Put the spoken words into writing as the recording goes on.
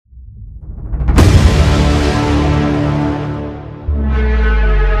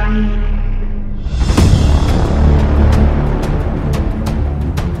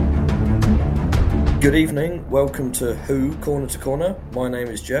Good evening, welcome to Who Corner to Corner. My name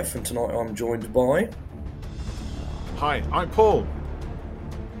is Jeff and tonight I'm joined by... Hi, I'm Paul.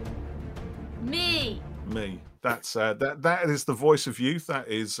 Me. That's that is the voice of youth. That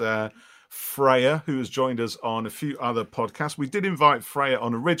is Freya, who has joined us on a few other podcasts. We did invite Freya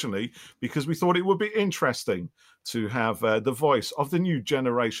on originally because we thought it would be interesting to have the voice of the new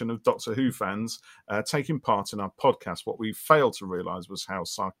generation of Doctor Who fans taking part in our podcast. What we failed to realise was how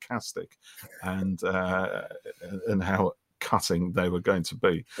sarcastic and how cutting they were going to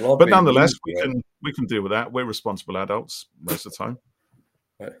be. Well, but nonetheless, we can deal with that. We're responsible adults most of the time.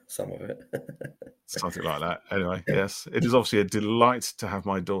 Some of it. Something like that. Anyway, yes. It is obviously a delight to have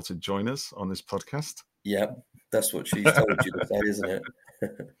my daughter join us on this podcast. Yeah, that's what she's told you to say, isn't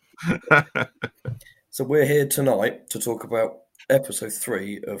it? So we're here tonight to talk about episode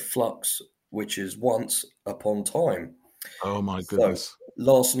 3 of Flux, which is Once Upon Time. Oh my goodness. So,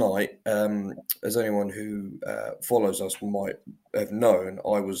 last night, as anyone who follows us might have known,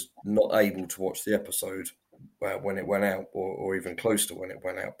 I was not able to watch the episode when it went out, or even close to when it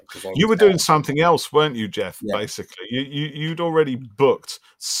went out, because you were doing something else, weren't you, Jeff? Yeah. Basically, you'd already booked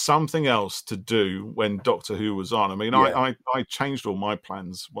something else to do when Doctor Who was on. I mean, yeah. I changed all my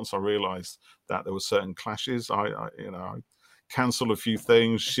plans once I realised that there were certain clashes. I cancelled a few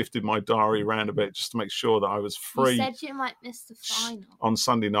things, shifted my diary around a bit just to make sure that I was free. You said you might miss the final on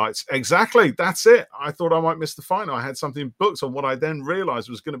Sunday nights. Exactly, that's it. I thought I might miss the final. I had something booked on what I then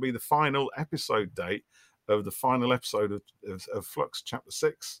realised was going to be the final episode date of the final episode of Flux Chapter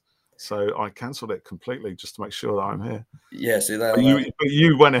 6. So I cancelled it completely just to make sure that I'm here. Yeah, see that. But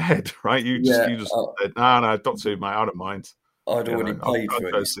you went ahead, right? You just said, no, Doctor Who, mate, I don't mind. I'd already paid for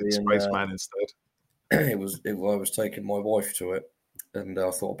it. I'll go see Spaceman instead. I was taking my wife to it, and I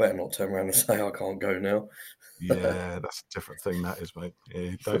thought I better not turn around and say I can't go now. Yeah, that's a different thing, that is, mate.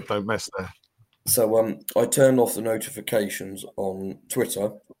 Yeah, don't mess there. So I turned off the notifications on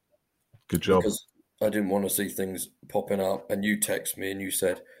Twitter. Good job. Because I didn't want to see things popping up, and you text me and you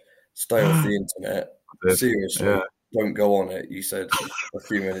said, "Stay off the internet. Seriously, don't go on it." You said a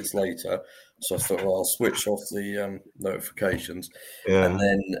few minutes later, so I thought, well, I'll switch off the notifications. Yeah. And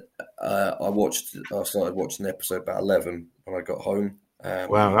then I started watching the episode about 11 when I got home.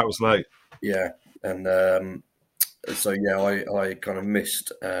 Wow, that was late. Yeah, and so I kind of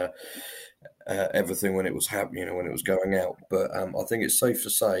missed everything when it was happening, when it was going out. But I think it's safe to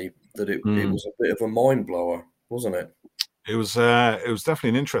say that it was a bit of a mind blower, wasn't it? It was definitely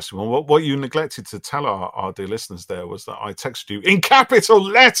an interesting one. What you neglected to tell our dear listeners there was that I texted you in capital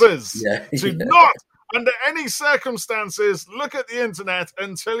letters to not, under any circumstances, look at the internet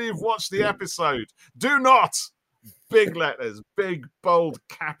until you've watched the episode. Do not. Big letters, big bold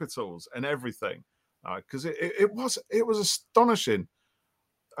capitals, and everything, because it was astonishing.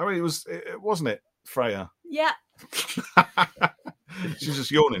 I mean, it wasn't it, Freya? Yeah. She's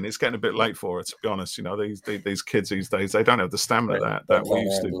just yawning. It's getting a bit late for her, to be honest. You know, these kids these days, they don't have the stamina that we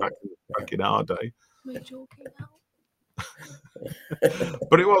used to back in our day. We're talking about.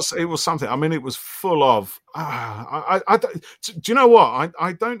 But it was something. I mean, it was full of. Do you know what?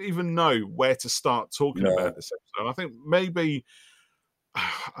 I don't even know where to start talking about this episode. I think maybe.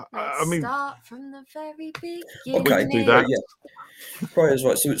 Start from the very beginning. Okay, do that. Yeah. Right,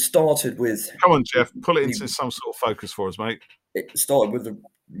 right. So it started with. Come on, Jeff. Pull it into some sort of focus for us, mate. It started with the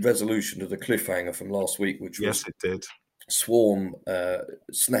resolution of the cliffhanger from last week, which was. Yes, it did. Swarm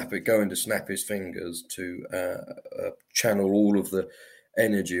going to snap his fingers to channel all of the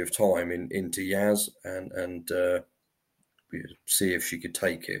energy of time into Yaz and see if she could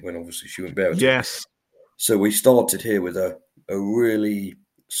take it, when obviously she wouldn't be able to. Yes. So we started here with a really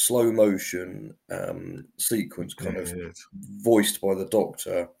slow motion sequence, kind of voiced by the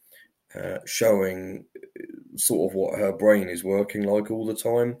Doctor, showing sort of what her brain is working like all the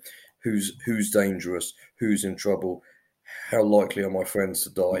time. Who's dangerous? Who's in trouble? How likely are my friends to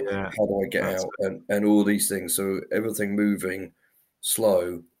die? Yeah, how do I get out? And all these things. So everything moving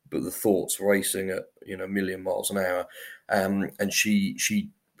slow, but the thoughts racing at a million miles an hour. And she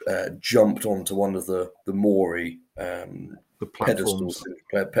jumped onto one of the Maury the platforms,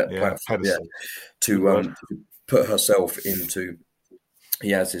 pedestals, to put herself into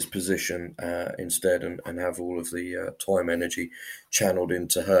Yaz's position instead, and have all of the time energy channeled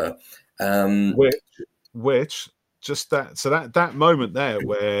into her. Which just that moment there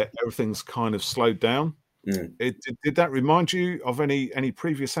where everything's kind of slowed down. Did that remind you of any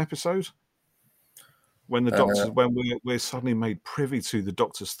previous episode when the Doctor when we're suddenly made privy to the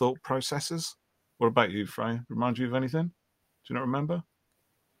Doctor's thought processes? What about you, Freya? Remind you of anything? Do you not remember?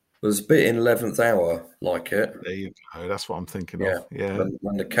 There's a bit in 11th Hour like it. There you go. That's what I'm thinking Yeah. of. Yeah.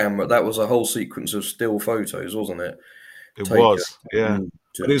 When the camera, that was a whole sequence of still photos, wasn't it? It was, yeah.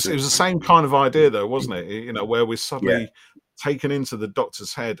 But it was the same kind of idea, though, wasn't it? You know, where we're suddenly taken into the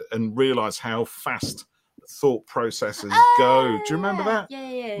Doctor's head and realise how fast thought processes go. Do you remember that?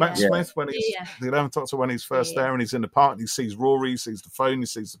 Yeah. Matt Smith, when he's the 11th Doctor, when he's first there and he's in the park and he sees Rory, he sees the phone, he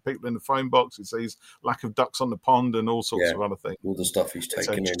sees the people in the phone box, he sees lack of ducks on the pond and all sorts of other things. All the stuff he's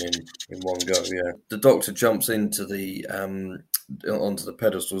taken in one go. Yeah, the Doctor jumps into the onto the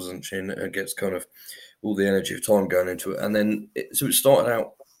pedestal, doesn't she, and gets kind of all the energy of time going into it, and then so it started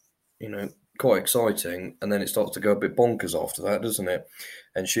out, you know, quite exciting, and then it starts to go a bit bonkers after that, doesn't it?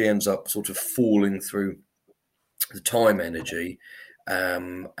 And she ends up sort of falling through the time energy,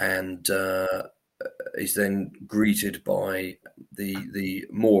 and is then greeted by the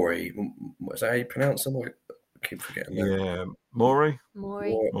Maury. Is that how you pronounce them? I keep forgetting that. Yeah, Maury.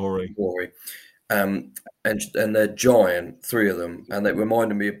 And they're giant, three of them, and they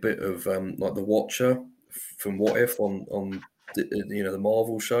reminded me a bit of like the Watcher from What If on the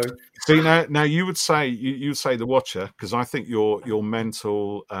Marvel show. See, now you would say you say the Watcher, because I think your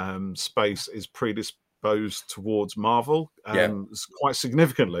mental space is predisposed towards Marvel, quite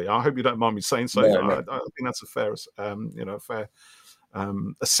significantly. I hope you don't mind me saying so. No. I think that's a fair,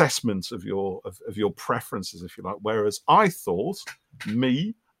 assessment of your preferences, if you like. Whereas I thought,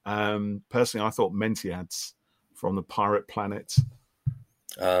 personally, I thought Mentiads from the Pirate Planet.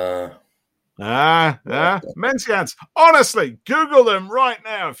 Mentiads. Honestly, Google them right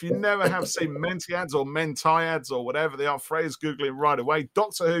now. If you never have seen Mentiads or Mentiads or whatever they are, phrase, Google it right away.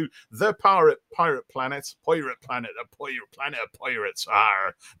 Doctor Who, the Pirate Planet, the Planet of Pirates.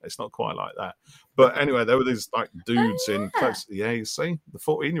 It's not quite like that. But anyway, there were these like dudes in close. Yeah, you see, the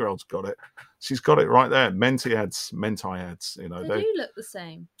 14-year-old's got it. She's got it right there. Mentiads. You know, they do look the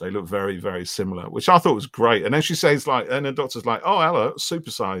same. They look very, very similar, which I thought was great. And then she says, like, and the Doctor's like, "Oh, hello,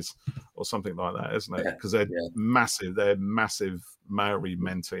 supersize," or something like that, isn't it? Because they're massive. They're massive Maori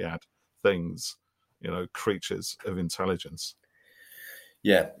Mentiad things, you know, creatures of intelligence.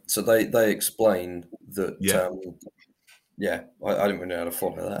 Yeah. So they explain that. I didn't really know how to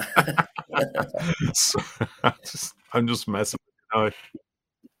follow that. I'm just messing with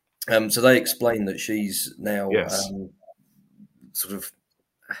you. So they explain that she's now sort of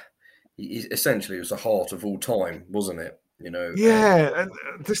essentially it was the heart of all time, wasn't it? You know. Yeah, and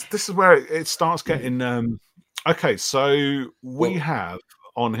this is where it starts getting. Okay, so we have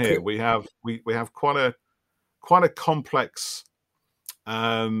on here we have quite a complex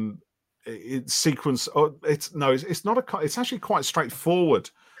sequence. It's actually quite straightforward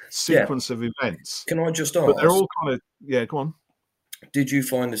sequence of events. Can I just ask? But they're all kind of go on. Did you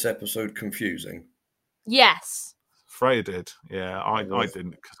find this episode confusing? Yes. Freya did. Yeah, I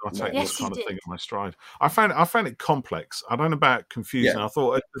didn't, because I take this kind of thing in my stride. I found it complex. I don't know about confusing. I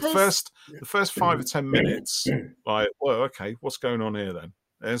thought the first 5 or 10 minutes, like, well, okay, what's going on here then?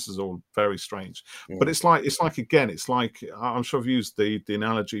 This is all very strange. But it's like again, it's like, I'm sure I've used the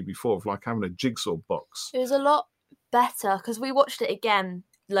analogy before of like having a jigsaw box. It was a lot better because we watched it again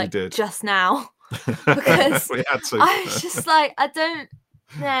just now. Because we had to. I was just like,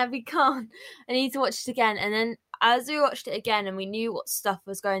 we can't. I need to watch it again. And then as we watched it again and we knew what stuff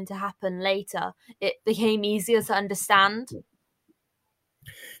was going to happen later, it became easier to understand.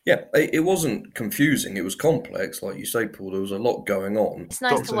 Yeah, it wasn't confusing. It was complex. Like you say, Paul, there was a lot going on. It's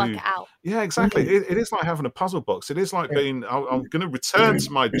nice to work it out. Yeah, exactly. It is like having a puzzle box. It is like being, I'm going to return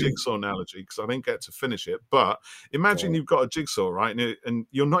to my jigsaw analogy because I didn't get to finish it. But imagine you've got a jigsaw, right? And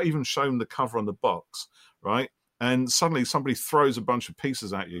you're not even shown the cover on the box, right? And suddenly somebody throws a bunch of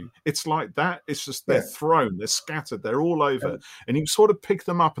pieces at you. It's like that. It's just they're thrown, they're scattered, they're all over. And you sort of pick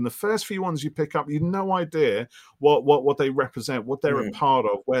them up. And the first few ones you pick up, you've no idea what they represent, what they're a part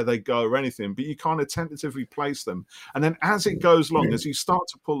of, where they go or anything. But you kind of tentatively place them. And then as it goes along, as you start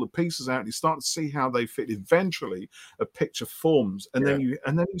to pull the pieces out, you start to see how they fit. Eventually, a picture forms. And then you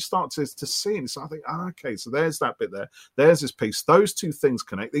start to see it. So I think, okay, so there's that bit there. There's this piece. Those two things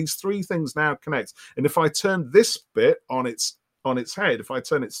connect. These three things now connect. And if I turn this bit on its head, if I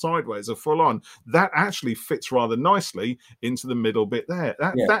turn it sideways or full on, that actually fits rather nicely into the middle bit there.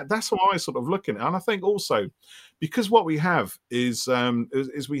 That's how I sort of look at it. And I think also because what we have is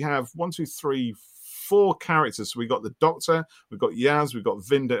we have 1, 2, 3, 4 characters. So we've got the Doctor, we've got Yaz, we've got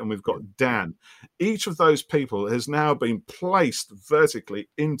Vinda, and we've got Dan. Each of those people has now been placed vertically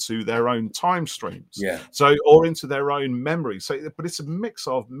into their own time streams. Yeah. So, or into their own memories. So, but it's a mix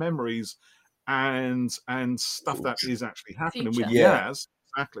of memories and stuff that is actually happening with Yaz.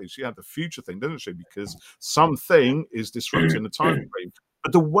 Exactly, she had the future thing, didn't she? Because something is disrupting the time stream.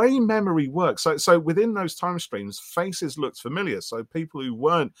 But the way memory works, so within those time streams, faces looked familiar. So people who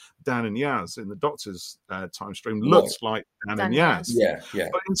weren't Dan and Yaz in the Doctor's time stream looked like Dan and Yaz. Yeah.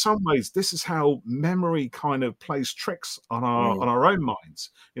 But in some ways, this is how memory kind of plays tricks on our own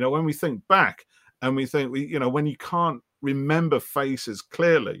minds. When we think back and we think, when you can't remember faces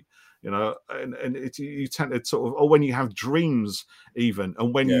clearly, and you tend to sort of, or when you have dreams even,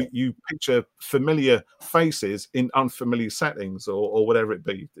 and when you picture familiar faces in unfamiliar settings or whatever it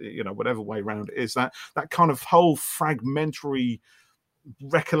be, whatever way around it is, that kind of whole fragmentary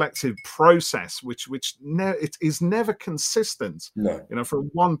recollective process, which it is never consistent, from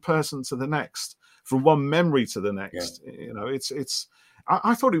one person to the next, from one memory to the next.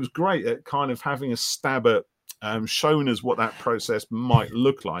 I thought it was great at kind of having a stab at showing us what that process might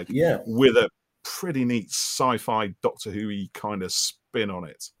look like, with a pretty neat sci-fi Doctor Who-y kind of spin on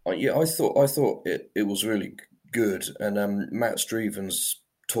it. I thought it was really good. And Matt Strevens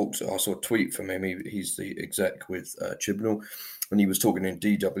talked. I saw a tweet from him. He's the exec with Chibnall, and he was talking in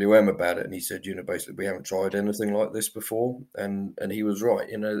DWM about it. And he said, basically, we haven't tried anything like this before, and he was right.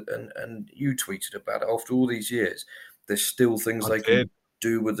 And you tweeted about it. After all these years, there's still things they can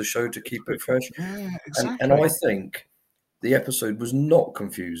do with the show to keep it fresh. Yeah, exactly. And I think the episode was not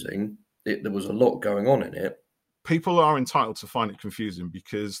confusing. There was a lot going on in it. People are entitled to find it confusing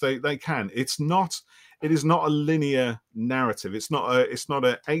because they can. It is not a linear narrative. It's not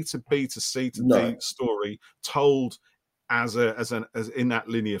a A to B to C to D story told as in that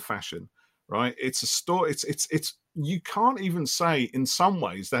linear fashion, right? It's a story. It's you can't even say in some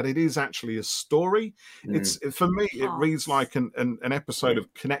ways that it is actually a story. It's, for me, it reads like an episode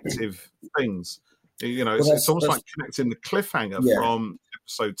of connective things. It's almost like connecting the cliffhanger from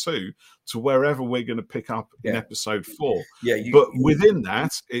episode 2 to wherever we're going to pick up in episode 4. But within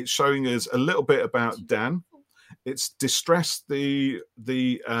that, it's showing us a little bit about Dan. It's distressed the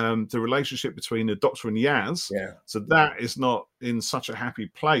relationship between the Doctor and Yaz. So that is not in such a happy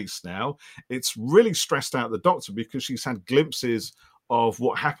place now. It's really stressed out the Doctor because she's had glimpses of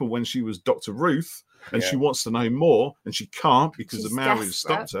what happened when she was Dr. Ruth, and she wants to know more, and she can't because the Maori has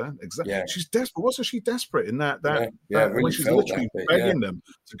stopped her. Exactly. She's desperate. Wasn't she desperate in that really when she's literally begging them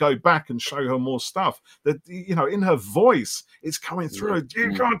to go back and show her more stuff? That in her voice, it's coming through.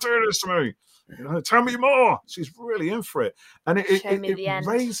 You can't do this to me. Tell me more. She's really in for it, and it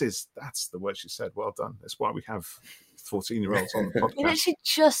raises. That's the word she said. Well done. That's why we have 14-year-olds on the podcast. You literally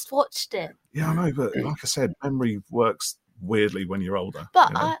just watched it. Yeah, I know, but like I said, memory works weirdly when you're older.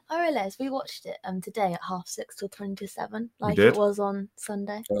 But I realised we watched it today at 6:30 till 27, like it was on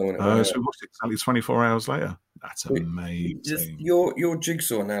Sunday. So we watched it exactly 24 hours later. That's amazing. Your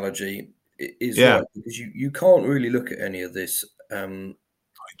jigsaw analogy is right, because you can't really look at any of this.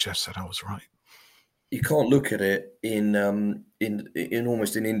 Jeff said I was right. You can't look at it in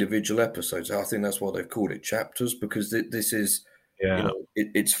almost in individual episodes. I think that's why they've called it chapters, because this is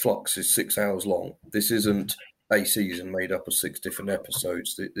it's Flux is 6 hours long. This isn't a season made up of 6 different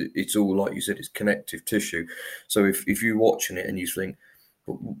episodes. It's all, like you said, it's connective tissue. So if you're watching it and you think,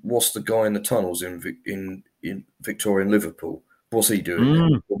 what's the guy in the tunnels in Victoria and Liverpool? What's he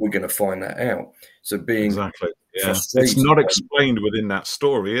doing? Well, we're going to find that out. So exactly. Yeah. It's not explained within that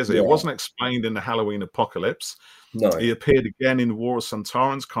story, is it? It wasn't explained in the Halloween Apocalypse. No. He appeared again in War of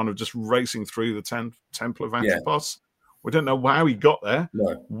Santarans, kind of just racing through the Temple of Antipas. We don't know how he got there,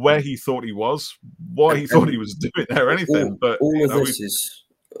 where he thought he was, why he thought he was doing there, or anything. But all of this is...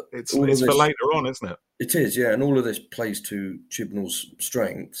 It's for later on, isn't it? It is, yeah. And all of this plays to Chibnall's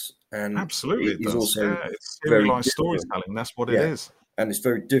strengths. And absolutely, it does. Also it's serialized storytelling. That's what it is. And it's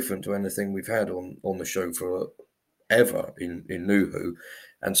very different to anything we've had on the show forever in New Who.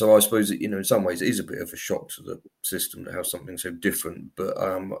 And so I suppose, in some ways it is a bit of a shock to the system to have something so different. But,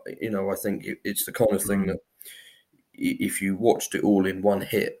 I think it's the kind of thing that if you watched it all in one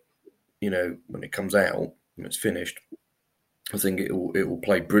hit, when it comes out, when it's finished, I think it will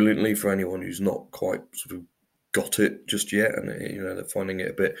play brilliantly for anyone who's not quite sort of got it just yet, and they're finding it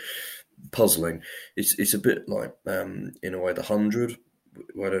a bit puzzling. It's a bit like in a way The 100.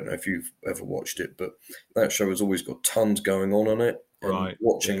 I don't know if you've ever watched it, but that show has always got tons going on it. And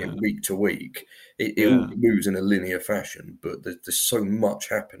watching it week to week, it all moves in a linear fashion, but there's so much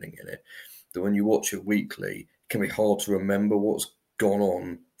happening in it that when you watch it weekly, it can be hard to remember what's gone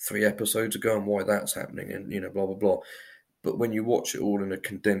on 3 episodes ago and why that's happening, and blah blah blah. But when you watch it all in a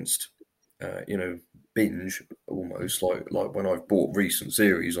condensed, binge, almost like when I've bought recent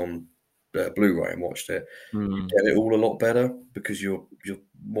series on Blu-ray and watched it, you get it all a lot better because you're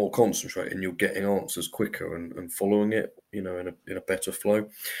more concentrated and you're getting answers quicker and following it, in a better flow.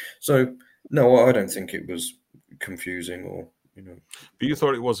 So no, I don't think it was confusing or you know. But you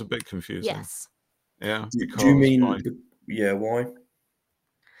thought it was a bit confusing. Yes. Yeah. Do you mean? Yeah. Why?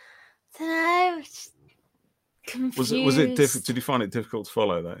 I don't know. Confused. Was it difficult? Did you find it difficult to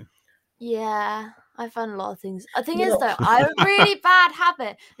follow though? Yeah, I found a lot of things. The thing is, though, I have a really bad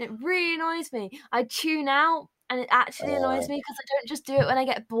habit, and it really annoys me. I tune out, and it actually annoys me because I don't just do it when I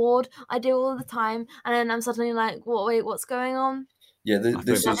get bored. I do it all the time, and then I'm suddenly like, "What? Wait, what's going on?" Yeah,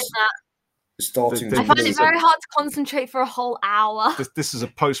 this is starting. I find it very hard to concentrate for a whole hour. This is a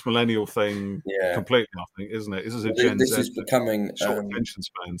post-millennial thing, completely. I think, isn't it? This is a Gen Z. This is becoming short attention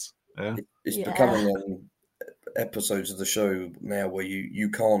spans. Yeah, it's becoming episodes of the show now where you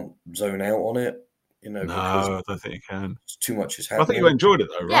can't zone out on it. You know, no, I don't think you can. Too much is happening. I think you enjoyed it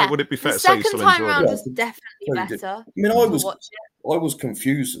though, right? Would it be fair to say you still enjoyed it? The second time enjoyed round was definitely better. I mean, I was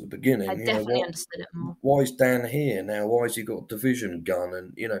confused at the beginning. I definitely understood it more. Why is Dan here now? Why has he got a division gun?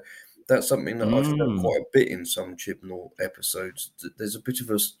 And that's something that I've felt quite a bit in some Chibnall episodes. There's a bit of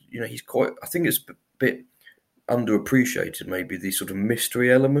he's quite. I think it's a bit underappreciated, maybe the sort of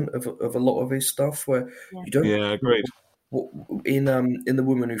mystery element of a lot of his stuff, where you don't. Yeah, agreed. In The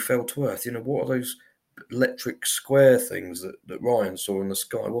Woman Who Fell to Earth, what are those electric square things that Ryan saw in the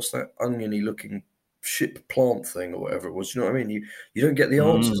sky? What's that oniony looking ship plant thing or whatever it was? You know what I mean? You don't get the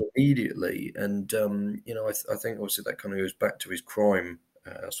answers immediately, and I think obviously that kind of goes back to his crime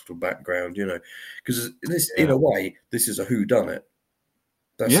sort of background, because in a way this is a whodunit.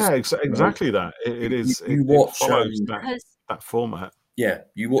 Exactly that. It is. You watch that format. Yeah,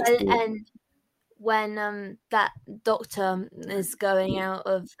 you watch. And when that doctor is going out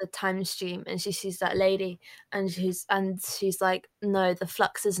of the time stream and she sees that lady and she's like, no, the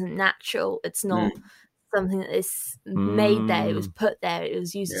flux isn't natural. It's not something that is made there. It was put there. It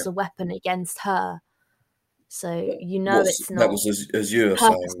was used as a weapon against her. So it's not. That was as you were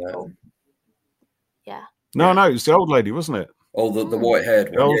saying that. Yeah. No, it was the old lady, wasn't it? Oh, the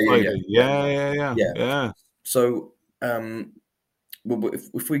white-haired one. Old lady. Yeah. So, well,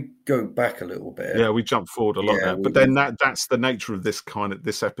 if we go back a little bit, we jump forward a lot there. But then that's the nature of this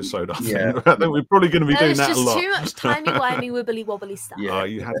episode. I think. I think we're probably going to be doing that a lot. Too much timey-wimey, wibbly wobbly stuff. Yeah,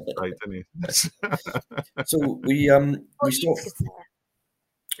 you had to say, didn't you? So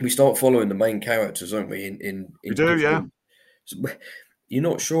we start following the main characters, don't we? We do, yeah. So you're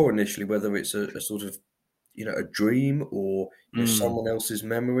not sure initially whether it's a sort of a dream or someone else's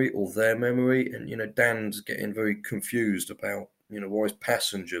memory or their memory, and Dan's getting very confused about why is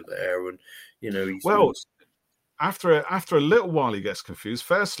Passenger there, and after a little while he gets confused.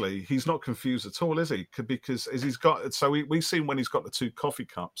 Firstly, he's not confused at all, is he? Because he's got we see when he's got the two coffee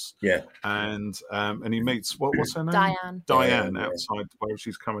cups, and he meets what's her name, Diane outside where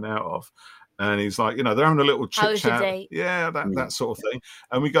she's coming out of. And he's like, they're having a little chit chat. That sort of thing.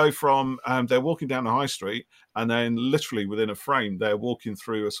 And we go from they're walking down the high street, and then literally within a frame, they're walking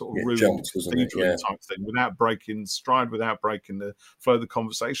through a sort of ruined cathedral type thing without breaking stride, without breaking the flow of the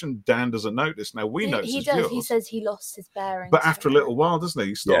conversation. Dan doesn't notice. Now we notice. He does. He says he lost his bearings. But after a little while, doesn't he?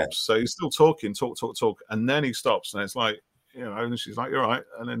 He stops. So he's still talking, talk, and then he stops, and it's like, and she's like, "You're right,"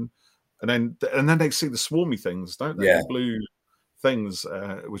 and then they see the swarmy things, don't they? The blue things,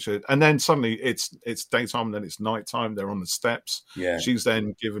 and then suddenly it's daytime, and then it's nighttime. They're on the steps. She's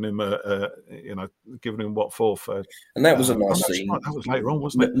then giving him giving him what for, and that was a nice scene. That was later on,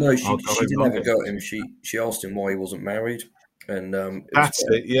 wasn't it? No, she didn't have a go at him. She asked him why he wasn't married, and that's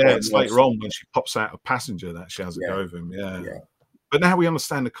it. Yeah, it's later on when she pops out a Passenger that she has a go with him. Yeah. But now we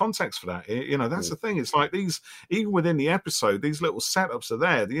understand the context for that. That's the thing. It's like these, even within the episode, these little setups are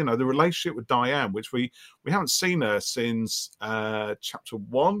there. The relationship with Diane, which we haven't seen her since chapter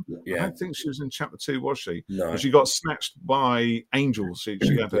 1. I don't think she was in chapter 2, was she? No. And she got snatched by angels. She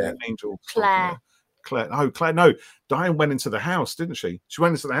had an angel. Claire. No. Diane went into the house, didn't she? She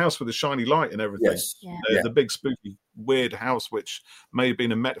went into the house with a shiny light and everything. Yes. The big spooky weird house, which may have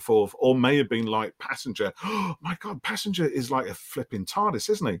been a metaphor of, or may have been like Passenger. Oh my God, Passenger is like a flipping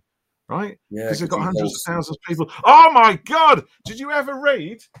TARDIS, isn't he? Right? Yeah. Because they've got hundreds of thousands of people. Oh my God! Did you ever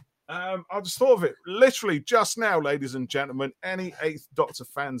read? I just thought of it literally just now, ladies and gentlemen. Any Eighth Doctor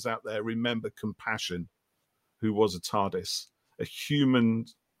fans out there remember Compassion, who was a TARDIS, a human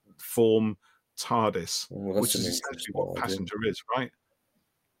form TARDIS, which is essentially what Passenger is, right?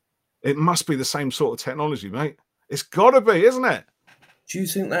 It must be the same sort of technology, mate. It's got to be, isn't it? Do you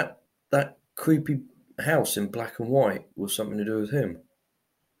think that creepy house in black and white was something to do with him?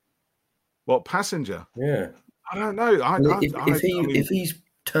 What, Passenger? Yeah. I don't know. If he's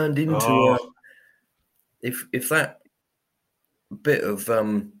turned into if that bit of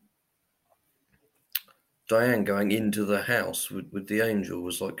Diane going into the house with the angel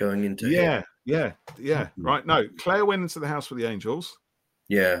was like going into him. Right. No, Claire went into the house with the angels.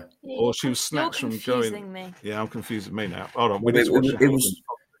 Yeah. Or she was snatched from going. Me. Yeah, I'm confusing me now. Hold on. We need to watch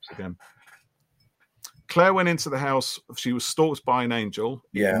it again. Claire went into the house. She was stalked by an angel.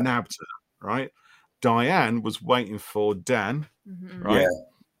 It nabbed her, right? Diane was waiting for Dan, right?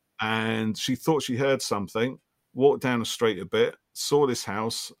 And she thought she heard something, walked down the street a bit, saw this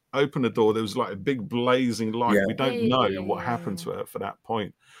house, opened the door. There was like a big blazing light. We don't know what happened to her for that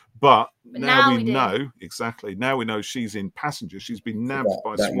point. But now we know, exactly. Now we know she's in passenger. She's been nabbed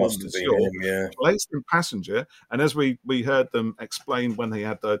by swarms of Zyor, placed in passenger. And as we heard them explain when they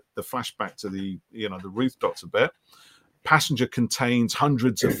had the flashback to the Ruth Doctor bit, passenger contains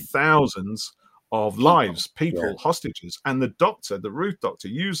hundreds of thousands of lives, people, hostages. And the Ruth Doctor,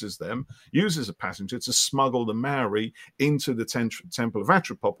 uses a passenger to smuggle the Maori into the temple of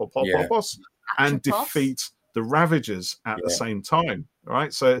Atropos and defeat the Ravagers at the same time,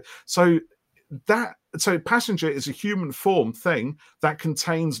 right? So passenger is a human form thing that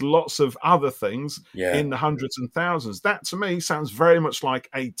contains lots of other things in the hundreds and thousands. That to me sounds very much like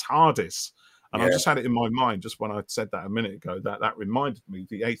a TARDIS. And I just had it in my mind just when I said that a minute ago, that reminded me of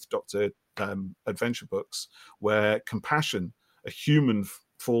the Eighth Doctor adventure books, where Compassion, a human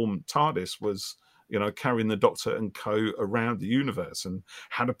form TARDIS, was carrying the Doctor and co around the universe and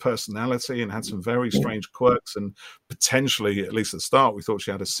had a personality and had some very strange quirks, and potentially, at least at the start, we thought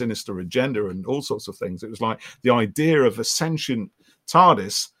she had a sinister agenda and all sorts of things. It was like the idea of a sentient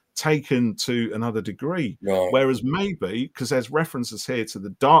TARDIS taken to another degree, whereas maybe because there's references here to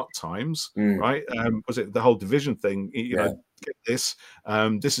the dark times, right? Was it the whole division thing? Get this.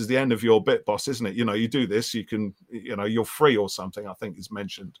 This is the end of your bit, boss, isn't it? You do this, you can, you're free or something. I think is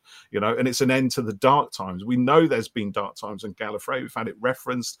mentioned. And it's an end to the dark times. We know there's been dark times in Gallifrey. We've had it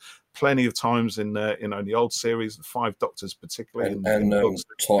referenced plenty of times in the old series, the Five Doctors, particularly, and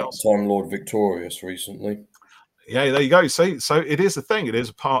Time Lord Victorious recently. Yeah, there you go. See, so it is a thing. It is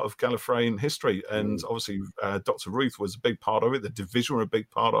a part of Gallifreyan history. And obviously, Dr. Ruth was a big part of it. The Division were a big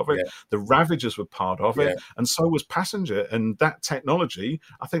part of it. Yeah. The Ravagers were part of it. And so was Passenger. And that technology,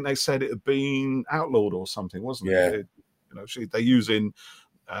 I think they said it had been outlawed or something, wasn't it? They're using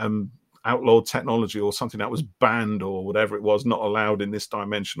outlawed technology or something that was banned or whatever it was, not allowed in this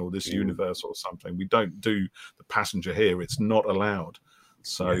dimension or this universe or something. We don't do the Passenger here. It's not allowed.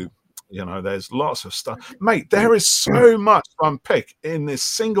 So... there's lots of stuff. Mate, there is so much to unpick in this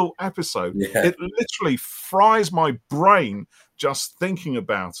single episode. Yeah. It literally fries my brain just thinking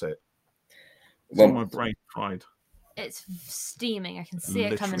about it. My brain fried. It's steaming. I can see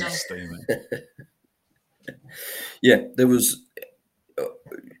it coming out. Steaming. Yeah, there was,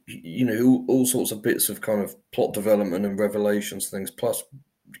 all sorts of bits of kind of plot development and revelations things. Plus,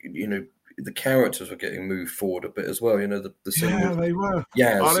 the characters were getting moved forward a bit as well. The scene they were.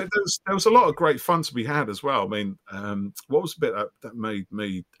 Yeah, there was a lot of great fun to be had as well. I mean, what was the bit that made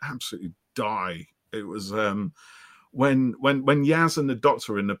me absolutely die? It was when Yaz and the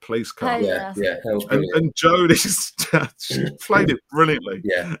Doctor are in the police car. And Jodie, she played it brilliantly.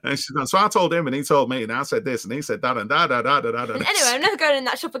 Yeah, and she's like, so I told him, and he told me, and I said this, and he said that, and da da da da da. Anyway, I'm never going in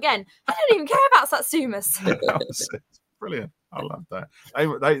that shop again. I don't even care about Satsumas. That was it. Brilliant. I love that.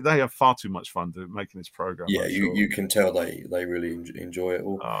 They have far too much fun making this program. Yeah, you can tell they really enjoy it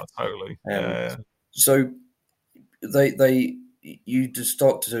all. Oh, totally. So you just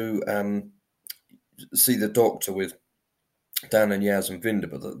start to see the Doctor with Dan and Yaz and Vinda,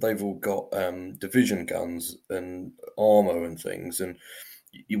 but they've all got division guns and armor and things, and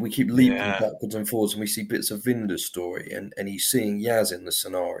we keep leaping backwards and forwards, and we see bits of Vinda's story, and he's seeing Yaz in the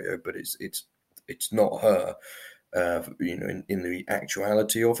scenario, but it's not her. In the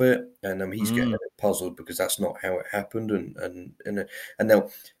actuality of it, and he's getting a bit puzzled because that's not how it happened, and now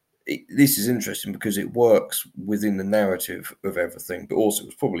this is interesting because it works within the narrative of everything, but also it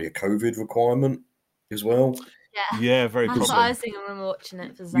was probably a COVID requirement as well. Yeah, very. That's what I was thinking when we were watching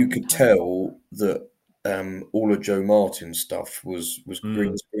it. You could tell that all of Joe Martin's stuff was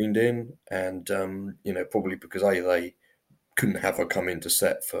green screened in, and probably because they couldn't have her come into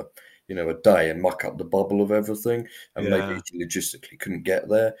set for a day and muck up the bubble of everything, and maybe she logistically couldn't get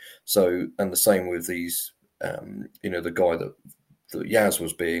there. So, and the same with these, the guy that Yaz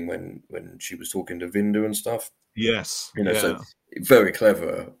was being when she was talking to Vinda and stuff. Yes, so very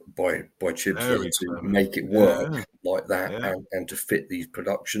clever by Chibnall to make it work like that and to fit these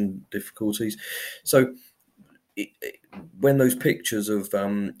production difficulties. So. When those pictures of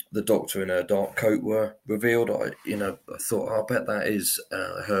the Doctor in her dark coat were revealed, I thought, I bet that is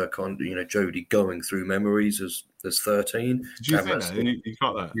her kind of, Jodie going through memories as 13. Did you think that? You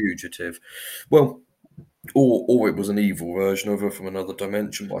got that? Fugitive. Well, Or it was an evil version of her from another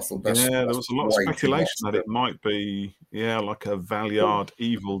dimension. But I thought that's there was a lot of speculation that it might be, like a Valeyard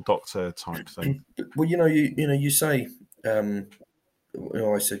evil Doctor type thing. Well, you say, I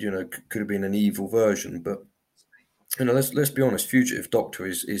said, could have been an evil version, but let's be honest. Fugitive Doctor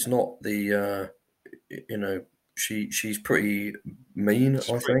is not the, she's pretty mean. I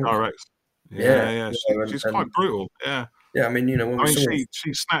think direct. Yeah. She's quite brutal. Yeah. Yeah, I mean, when we saw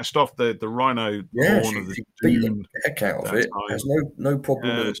she snatched off the rhino horn of the beat the heck out of it. Has no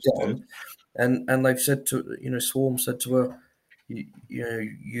problem with it done. And they've said to Swarm said to her,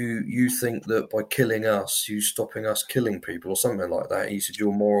 you think that by killing us, you stopping us killing people or something like that. He said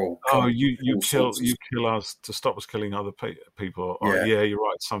you're moral. Oh, you kill us to stop us killing other people. Oh, yeah, you're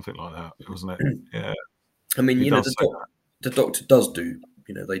right. Something like that, wasn't it? Yeah. I mean, the Doctor does do.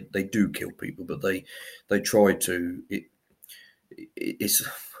 They do kill people, but they try to. It's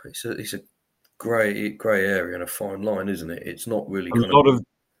a grey area and a fine line, isn't it? It's not really a lot of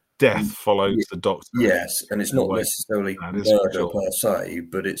death follows the Doctor. Yes, and it's not necessarily murder per se,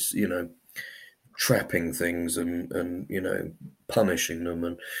 but it's trapping things and punishing them,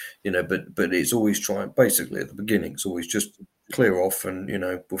 and but it's always trying. Basically, at the beginning, it's always just clear off, and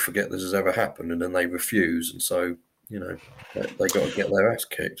we'll forget this has ever happened, and then they refuse, and so they got to get their ass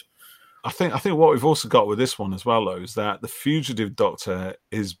kicked. I think what we've also got with this one as well, though, is that the Fugitive Doctor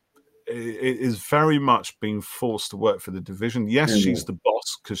is very much being forced to work for the division. Yes, she's the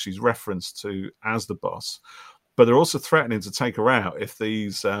boss because she's referenced to as the boss, but they're also threatening to take her out if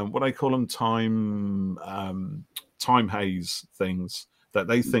these what I call them time haze things that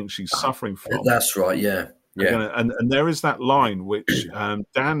they think she's suffering from. That's right, yeah. Yeah, and there is that line which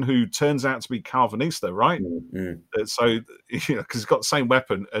Dan, who turns out to be Carvanista, right? So because he's got the same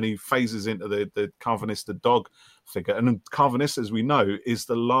weapon and he phases into the Carvanista dog figure, and Carvanista, as we know, is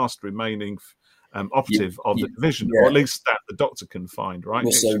the last remaining operative of the division, or at least that the Doctor can find, right?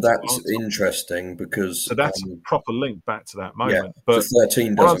 Well, so that's interesting because that's a proper link back to that moment. Yeah, but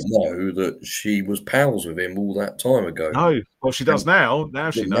 13 doesn't know that she was pals with him all that time ago. No, well, she does now.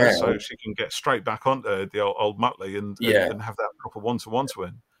 Now she knows, so she can get straight back onto the old Muttley and have that proper one-to-one to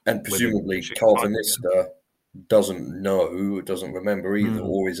him. And presumably, Carvanista doesn't know, doesn't remember either,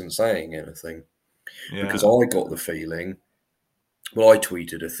 or isn't saying anything. Yeah. Because I got the feeling. Well, I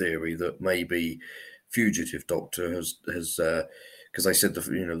tweeted a theory that maybe Fugitive Doctor has because they said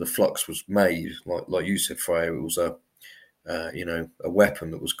the Flux was made like you said, Freya. It was a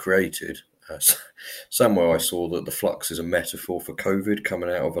weapon that was created. Somewhere I saw that the Flux is a metaphor for COVID coming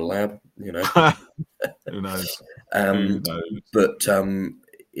out of a lab. Who knows? Who knows? But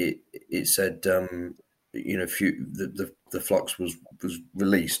it said the Flux was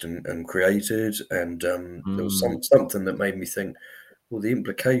released and created, and there was something that made me think. Well, the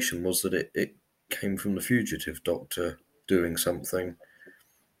implication was that it came from the Fugitive Doctor doing something.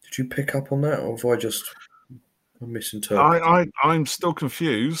 Did you pick up on that, or have I just misinterpreted? I'm still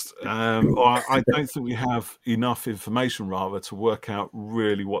confused. I don't think we have enough information, rather, to work out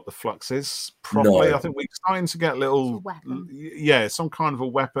really what the Flux is properly. No. I think we're starting to get some kind of a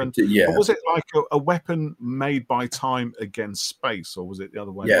weapon. Yeah. But was it like a weapon made by time against space, or was it the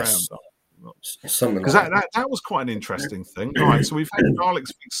other way around? Because that was quite an interesting thing. Right, so we've had Daleks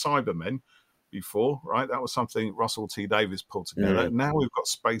v Cybermen before, right? That was something Russell T Davies pulled together. Now we've got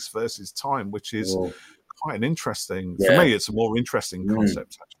space versus time, which is quite an interesting. For me, it's a more interesting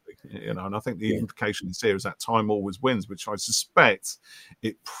concept, actually. And I think the implication is here is that time always wins, which I suspect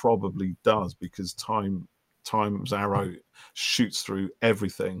it probably does, because time's arrow shoots through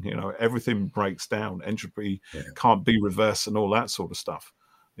everything. Everything breaks down. Entropy can't be reversed, and all that sort of stuff.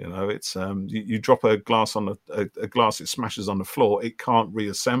 It's you drop a glass on a glass, it smashes on the floor. It can't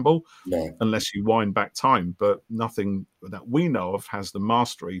reassemble unless you wind back time. But nothing that we know of has the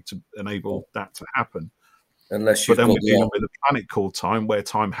mastery to enable that to happen. Unless but then we're dealing with a planet called time, where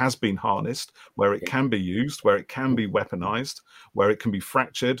time has been harnessed, where it can be used, where it can be weaponized, where it can be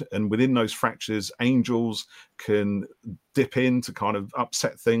fractured, and within those fractures, angels can dip in to kind of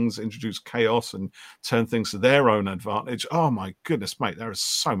upset things, introduce chaos, and turn things to their own advantage. Oh my goodness, mate, there is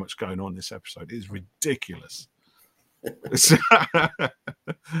so much going on in this episode. It is ridiculous.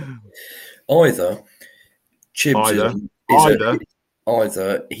 Either Chibs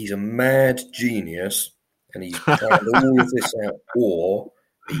either he's a mad genius and he's planned all of this out, or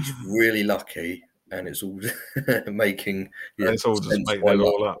he's really lucky and it's all making it's all just making it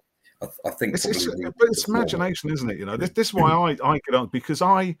all up. I think it's imagination, isn't it? This is why I get on, because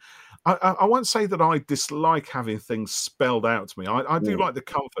I I won't say that I dislike having things spelled out to me. I do like the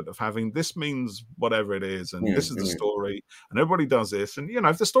comfort of having this means whatever it is, and this is the story, and everybody does this, and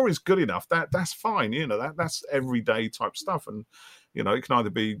if the story's good enough, that's fine. That's everyday type stuff, and it can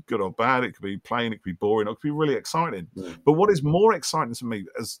either be good or bad. It could be plain, it could be boring, or it could be really exciting. But what is more exciting to me,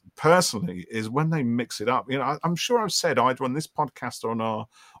 as personally, is when they mix it up. I'm sure I've said either on this podcast or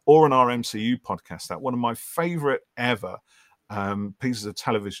on our MCU podcast that one of my favorite ever pieces of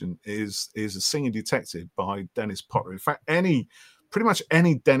television is A Singing Detective by Dennis Potter. In fact, pretty much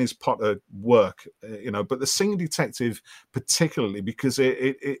any Dennis Potter work, but The Singing Detective particularly, because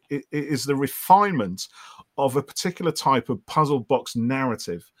it is the refinement of a particular type of puzzle box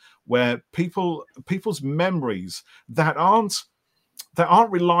narrative where people's memories that aren't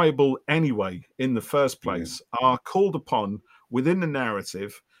reliable anyway in the first place are called upon within the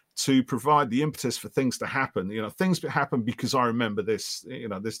narrative to provide the impetus for things to happen. Things that happen because I remember this,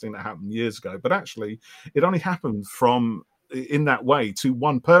 this thing that happened years ago, but actually it only happened in that way to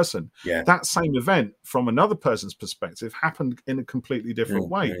one person. That same event from another person's perspective happened in a completely different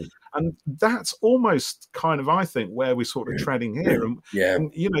way. And that's almost kind of, I think, where we're sort of treading here.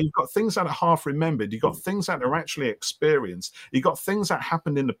 And you've got things that are half remembered. You've got things that are actually experienced. You've got things that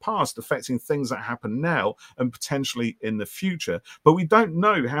happened in the past affecting things that happen now and potentially in the future. But we don't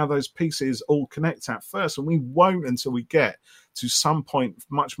know how those pieces all connect at first. And we won't until we get to some point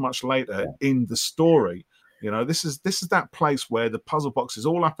much, much later in the story. This is that place where the puzzle box is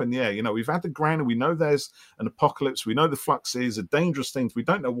all up in the air. We've had the ground, and we know there's an apocalypse. We know the Flux is a dangerous thing. We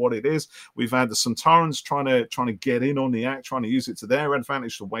don't know what it is. We've had the Centaurans trying to get in on the act, trying to use it to their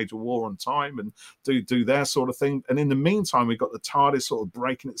advantage to wage a war on time and do their sort of thing. And in the meantime, we've got the TARDIS sort of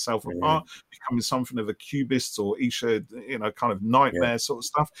breaking itself apart, becoming something of a cubist or Isha, kind of nightmare sort of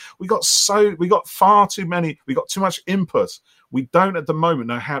stuff. We got far too many. We got too much input. We don't at the moment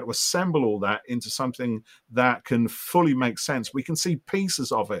know how to assemble all that into something that can fully make sense. We can see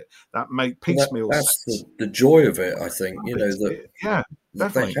pieces of it that make piecemeal that's sense. The joy of it, I think. Definitely.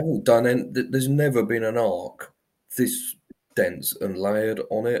 They haven't done there's never been an arc this dense and layered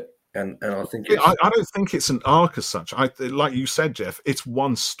on it. And I think I don't think it's an arc as such. Like you said, Jeff, it's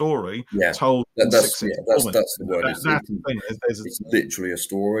one story told. That's the word. It's literally a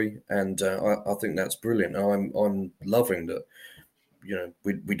story, and I think that's brilliant. I'm loving that.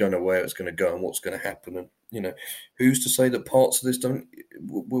 We don't know where it's going to go and what's going to happen, and who's to say that parts of this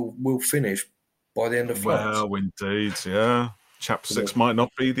will finish by the end of Flux? Well, indeed, yeah. Chapter 6 might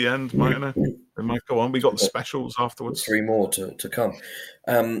not be the end, might it? It might go on. We got the specials afterwards. 3 more to come.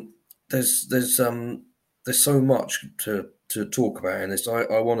 There's so much to talk about in this.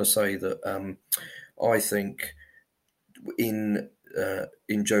 I want to say that I think in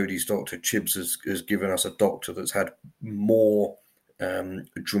Jodie's Doctor, Chibbs has given us a Doctor that's had more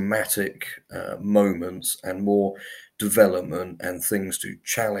dramatic moments and more development and things to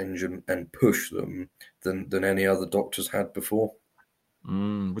challenge and push them than any other Doctors had before.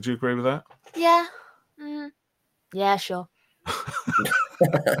 Would you agree with that? Yeah. Yeah, sure.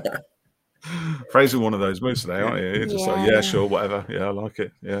 Fraser, one of those moves today, aren't you? You're just like, sure, whatever. Yeah, I like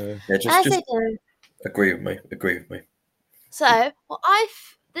it. Yeah. Just agree with me. So,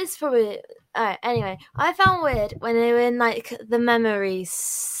 this probably anyway. I found weird when they were in like the memory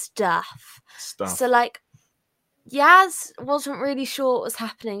stuff. So like, Yaz wasn't really sure what was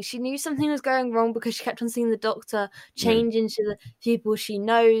happening. She knew something was going wrong because she kept on seeing the Doctor change into the people she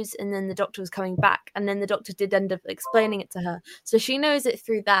knows, and then the Doctor was coming back, and then the Doctor did end up explaining it to her. So she knows it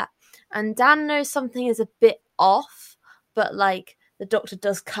through that. And Dan knows something is a bit off, but like the Doctor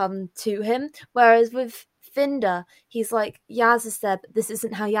does come to him. Whereas with Finder, he's like, Yaz is there, but this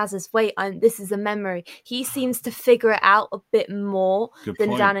isn't how Yaz is. Wait, this is a memory. He seems to figure it out a bit more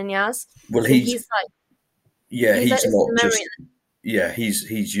than Dan and Yaz. Well, so he's like, he's not just. Yeah,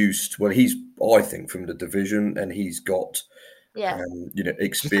 he's used. Well, he's, I think, from the Division, and he's got,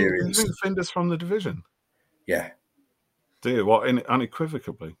 experience. Do you think Finder's from the Division? Yeah. Do you? What,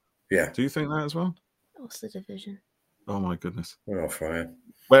 unequivocally? Yeah. Do you think that as well? What's the Division? Oh my goodness. Oh, Freya.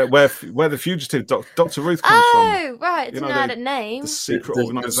 Where the fugitive Dr. Ruth comes from. Oh, right. I didn't know that name. The secret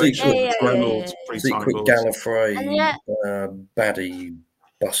organisation. Secret Gallifrey, baddie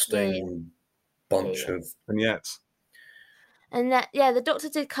busting bunch of... And yet... And that, the Doctor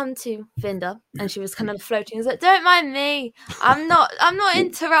did come to Vinda, and she was kind of floating. I was like, "Don't mind me. I'm not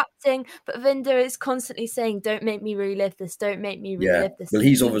interrupting." But Vinda is constantly saying, "Don't make me relive this. Don't make me relive this." Well,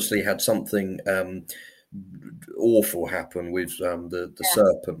 he's obviously had something awful happen with the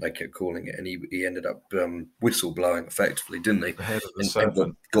serpent, they kept calling it, and he ended up whistle blowing effectively, didn't he? The head of the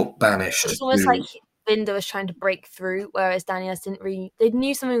serpent got banished. It's almost like Vinder was trying to break through, whereas Daniels didn't really. They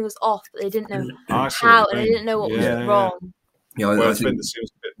knew something was off, but they didn't know how, and they didn't know what was wrong. Yeah, whereas Vinder seems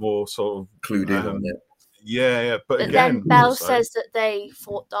a bit more sort of clued in on it. Yeah, but again, then Belle says that they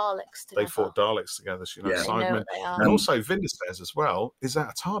fought Daleks together. They fought Daleks together, Cybermen. And also, Vinder says as well, is that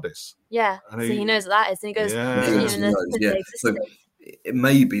a TARDIS? Yeah, and so he knows what that is, and he goes, So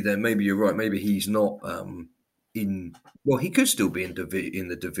maybe you're right. Maybe he's not in. Well, he could still be in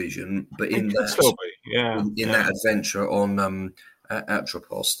the division, but in that adventure on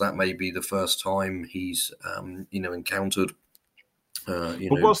Atropos, that may be the first time he's encountered. But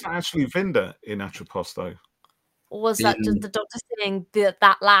was that actually Vinder in Atropos though? Or was that just the Doctor saying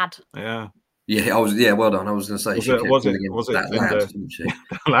that lad? Yeah. Yeah, well done. I was going to say, was it that lad, didn't she?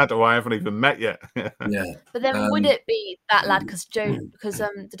 That lad who I haven't even met yet. Yeah. But then would it be that lad because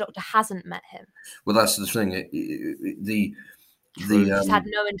the Doctor hasn't met him? Well, that's the thing. She's had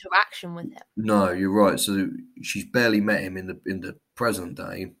no interaction with him. No, you're right. So she's barely met him in the present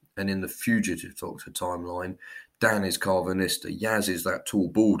day, and in the fugitive Doctor timeline, Dan is Carvanista. Yaz is that tall,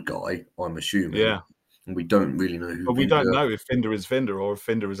 bald guy, I'm assuming. Yeah. And we don't really know who. But we don't know if Vinder is Vinder or if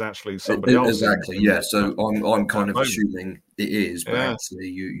Vinder is actually somebody else. Exactly. Yeah. So I'm kind of assuming it is, but actually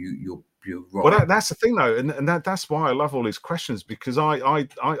you're right. Well, that's the thing though, and that's why I love all these questions, because I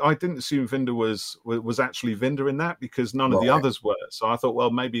didn't assume Vinder was actually Vinder in that, because none of the others were. So I thought, well,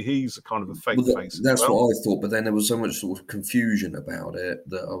 maybe he's kind of a fake face. That's what I thought, but then there was so much sort of confusion about it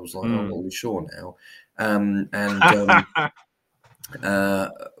that I was like, I'm not really sure now.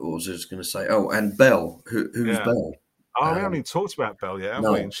 What was I just going to say? Oh, and Belle. Who's Belle? Oh, we haven't talked about Belle yet, have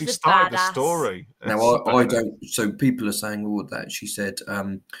we? And she started the story. Now, I don't. So people are saying that she said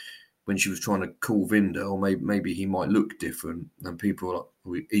when she was trying to call Vinder, or maybe he might look different, and people are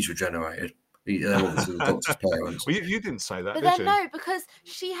like, he's regenerated. They're obviously the Doctor's parents. Well, you didn't say that, but did then you? No, because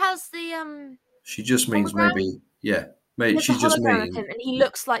she has the She just means maybe, maybe she just means, and he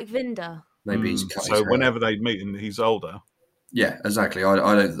looks like Vinder. Maybe he's cut so whenever they meet and he's older. Yeah, exactly.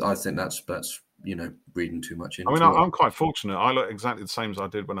 I think that's reading too much into it. I'm quite fortunate. I look exactly the same as I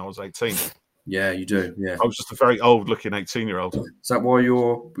did when I was 18. Yeah, you do. Yeah, I was just a very old-looking 18-year-old. Is that why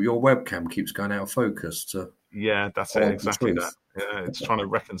your webcam keeps going out of focus? Yeah, that's it. Exactly that. Yeah, it's trying to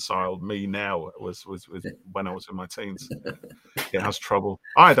reconcile me now with when I was in my teens. It has trouble.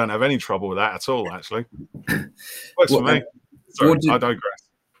 I don't have any trouble with that at all. Actually, works for me. Sorry, I digress.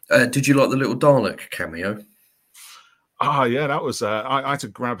 Did you like the little Dalek cameo? Ah, yeah, that was. I had to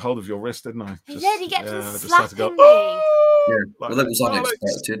grab hold of your wrist, didn't I? He kept slapping me. Yeah, well, that was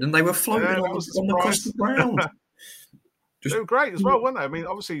unexpected, and they were floating across the ground. They were great as well, weren't they? I mean,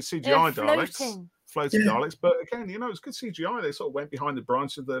 obviously CGI Daleks, floating Daleks, but again, it's good CGI. They sort of went behind the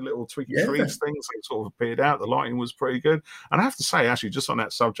branch of the little tweaky trees things. They sort of appeared out. The lighting was pretty good, and I have to say, actually, just on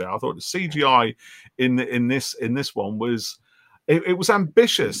that subject, I thought the CGI in this one was. It was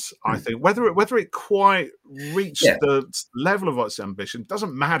ambitious, I think. Whether it quite reached the level of its ambition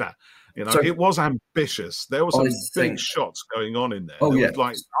doesn't matter. It was ambitious. There were some big shots going on in there. There was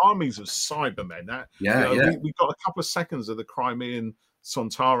like armies of Cybermen. We got a couple of seconds of the Crimean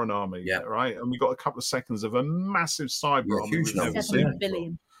Sontaran army, right? And we got a couple of seconds of a massive cyber army. Huge numbers, 7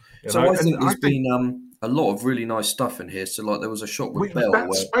 billion. So I think there's been a lot of really nice stuff in here. So like there was a shot with Belle.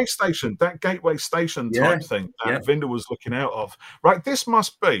 That space station, that gateway station type thing that Vinder was looking out of. Right, this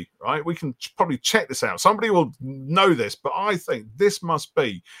must be, right, we can probably check this out. Somebody will know this, but I think this must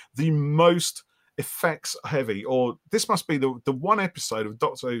be the most effects heavy, or this must be the one episode of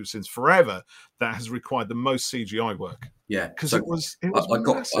Doctor Who since forever that has required the most CGI work. Yeah. Because so it was I've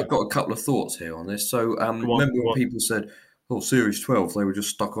got a couple of thoughts here on this. So remember when people said, Series 12, they were just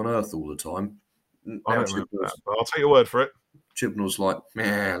stuck on Earth all the time. I don't remember that, but I'll take your word for it. Chibnall's like,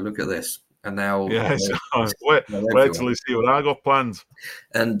 look at this. And now... wait till you see what I got planned.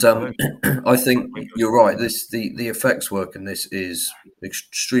 And I think you're right. The effects work in this is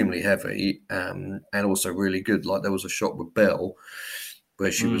extremely heavy and also really good. Like there was a shot with Belle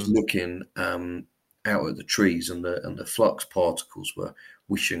where she was looking out at the trees and the flux particles were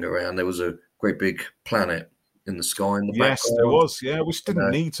wishing around. There was a great big planet in the sky in the background. Yes, there was. Yeah, which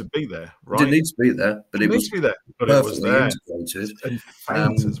didn't need to be there, right? Didn't need to be there, but it was there. Integrated. And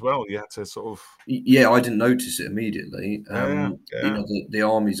faint as well. You had to sort of... Yeah, I didn't notice it immediately. The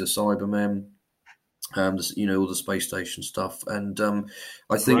armies of Cybermen, all the space station stuff, and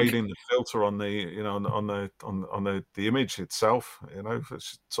I think grading the filter on the on the image itself,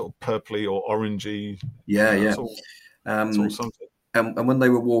 it's sort of purpley or orangey. It's all something. And when they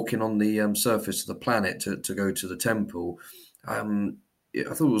were walking on the surface of the planet to go to the temple, I thought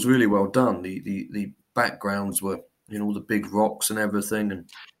it was really well done. The backgrounds were, all the big rocks and everything. And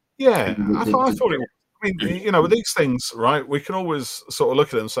Yeah, I thought it was. I mean, you know, with these things, right, we can always sort of look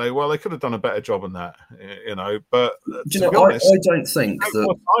at them and say, well, they could have done a better job on that, you know. But to be honest, I don't think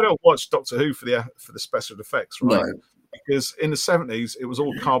that I don't watch Doctor Who for the special effects, right? No. Because in the 70s, it was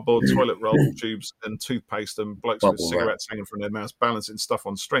all cardboard toilet roll tubes and toothpaste and blokes with cigarettes hanging from their mouths, balancing stuff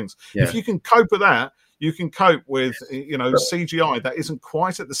on strings. Yeah. If you can cope with that, you can cope with, you know, CGI that isn't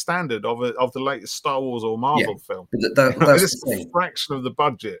quite at the standard of the latest Star Wars or Marvel film. But that's a fraction of the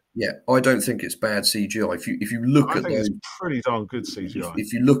budget. Yeah, I don't think it's bad CGI. If you look at it's pretty darn good CGI.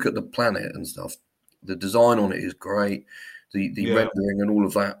 If you look at the planet and stuff, the design on it is great. The rendering and all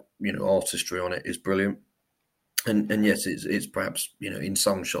of that, you know, artistry on it is brilliant. And yes, it's perhaps, you know, in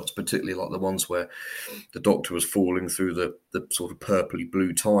some shots, particularly like the ones where the Doctor was falling through the sort of purpley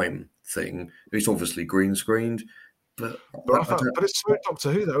blue time thing. It's obviously green screened, but it's so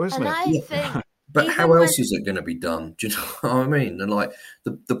Doctor Who though, isn't it? But how else is it going to be done? Do you know what I mean? And like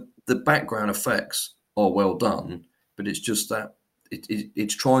the background effects are well done, but it's just that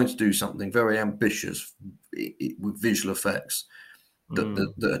it's trying to do something very ambitious with visual effects that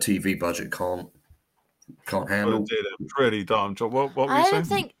a TV budget can't handle. Did a pretty darn job. What were you saying? I don't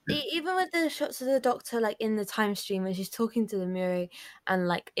think even with the shots of the Doctor, like in the time stream when she's talking to the mirror and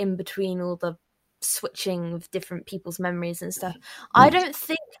like in between all the switching of different people's memories and stuff, I don't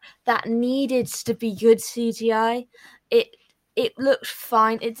think that needed to be good CGI. It looked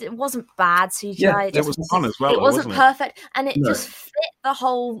fine. It wasn't bad CGI. Yeah, it was fun as well. It wasn't perfect, and it just fit the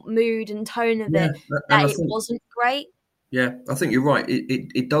whole mood and tone of it. That it wasn't great. Yeah, I think you're right.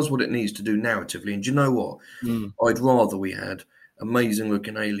 It does what it needs to do narratively. And do you know what? I'd rather we had amazing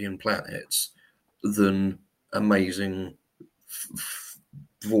looking alien planets than amazing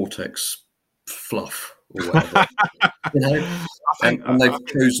vortex fluff or whatever. You know? And they've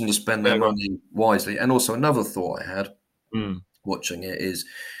chosen to spend their money wisely. And also another thought I had watching it is,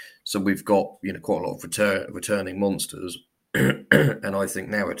 so we've got, you know, quite a lot of returning monsters. And I think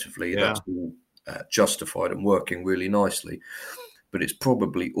narratively that's all justified and working really nicely, but it's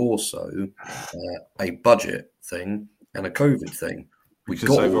probably also a budget thing and a COVID thing. They've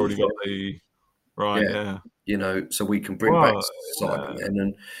already got the you know, so we can bring back Cybermen,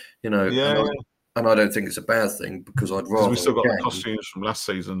 and you know, and I don't think it's a bad thing because I'd rather we still got the costumes from last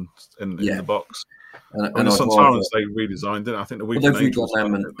season in the box. And the Sontarans they redesigned it. I think the week they've redone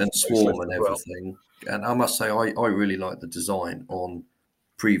them and Swarm and everything. And I must say, I really like the design on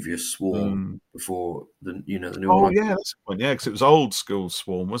previous Swarm before the new one. Oh yeah, that's a point. Yeah, because it was old school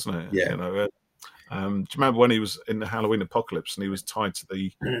Swarm, wasn't it? Yeah. You know, do you remember when he was in the Halloween Apocalypse and he was tied to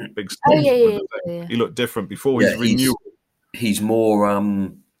the big stage? He looked different before his renewal. He's more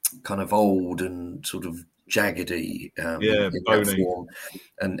kind of old and sort of jaggedy, bony,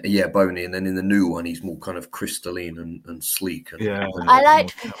 bony, and then in the new one he's more kind of crystalline and sleek. I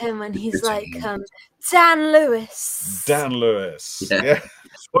liked him when he's like Dan Lewis. Yeah.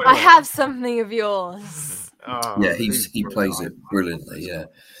 I have something of yours. He plays it brilliantly. Yeah,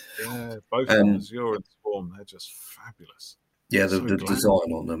 both of them, Azure and Swarm, they're just fabulous. Yeah, the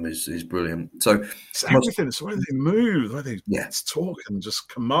design on them is brilliant. So it's everything. It's the way they move, the way they talk and just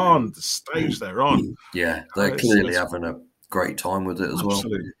command the stage they're on. Yeah, they're clearly having a great time with it as well.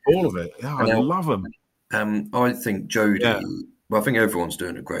 All of it. Yeah, I love them. I think Jodie. Well, I think everyone's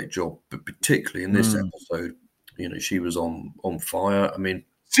doing a great job, but particularly in this episode, you know, she was on fire. I mean,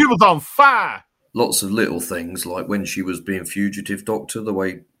 she was on fire. Lots of little things like when she was being fugitive Doctor, the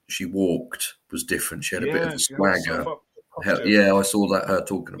way she walked was different. She had a bit of a swagger. Yeah, I saw that her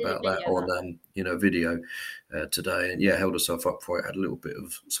talking about that on video today, and held herself upright, had a little bit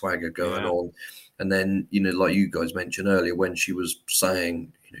of swagger going on, and then like you guys mentioned earlier, when she was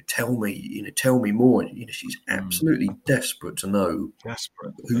saying, tell me more, she's absolutely desperate to know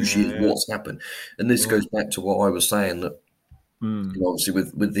who she is, what's happened, and this goes back to what I was saying that obviously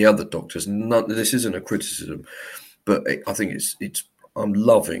with the other Doctors, this isn't a criticism, but I think it's I'm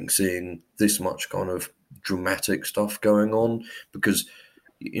loving seeing this much kind of dramatic stuff going on, because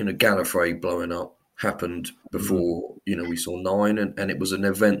Gallifrey blowing up happened before we saw 9, and it was an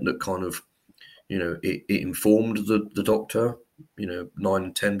event that kind of it informed the Doctor, 9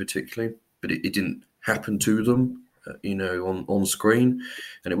 and 10 particularly, but it didn't happen to them on screen,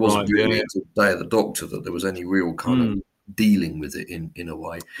 and it wasn't really until the Day of the Doctor that there was any real kind of dealing with it in a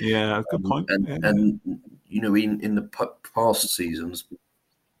way. Good point. And in the past seasons,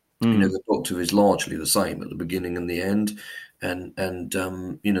 the Doctor is largely the same at the beginning and the end, and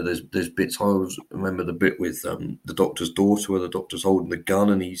there's bits. I always remember the bit with the Doctor's daughter, where the Doctor's holding the gun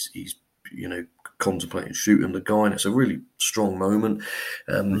and he's contemplating shooting the guy, and it's a really strong moment.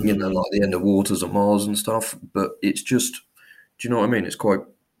 Like the end of Waters of Mars and stuff. But it's just, do you know what I mean? It's quite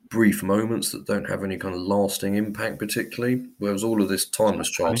brief moments that don't have any kind of lasting impact, particularly. Whereas all of this timeless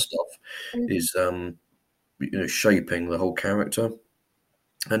child stuff is, shaping the whole character.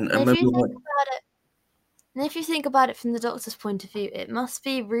 And if you think about it, and if you think about it from the Doctor's point of view, it must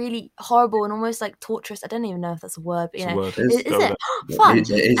be really horrible and almost like torturous. I don't even know if that's a word, but is it fun? It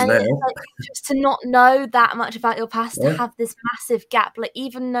is and now. It's like, just to not know that much about your past, to have this massive gap. Like,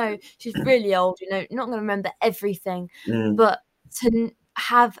 even though she's really old, not going to remember everything, but to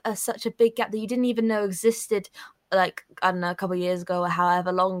have such a big gap that you didn't even know existed, like, I don't know, a couple of years ago or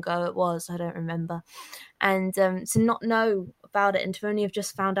however long ago it was, I don't remember. And to not know about it and to only have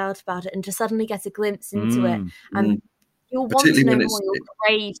just found out about it and to suddenly get a glimpse into it, and you'll want to know more, you'll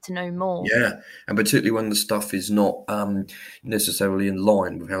crave to know more. Yeah, and particularly when the stuff is not necessarily in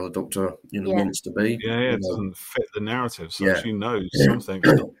line with how the Doctor wants to be. Yeah, it doesn't fit the narrative, so she knows something.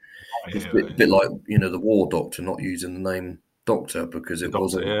 It's a bit like the War Doctor not using the name Doctor because it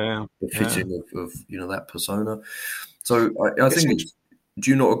wasn't befitting of that persona. So I think do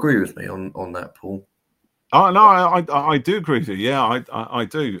you not agree with me on that, Paul? Oh no, I do agree with you. Yeah, I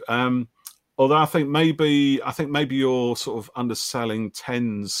do. Although I think maybe you're sort of underselling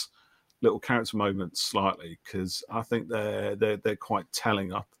Ten's little character moments slightly, because I think they're quite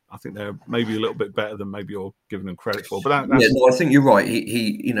telling. I think they're maybe a little bit better than maybe you're giving them credit for. But I think you're right.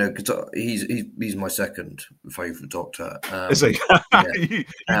 He because he's my second favourite Doctor. Is he? You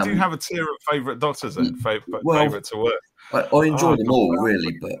do have a tier of favourite Doctors then, favourite to work. I enjoy them all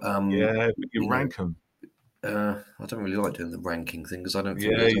really, but but you rank them. I don't really like doing the ranking thing because I don't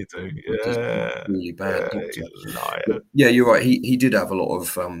think you do. Really bad Doctor. But, you're right. He did have a lot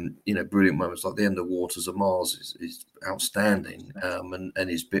of brilliant moments, like the end of Waters of Mars is outstanding, and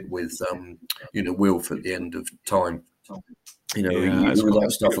his bit with Wilf at the end of Time. All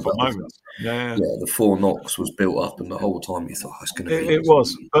that stuff about the 4 knocks was built up, and the whole time you thought it's going to be. It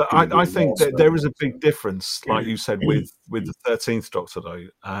was, but I think that there is a big difference, like you said, with the 13th Doctor though,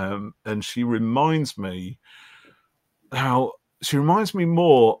 and she reminds me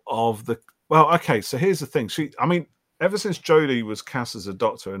more of the. Well, okay, so here's the thing. Ever since Jodie was cast as a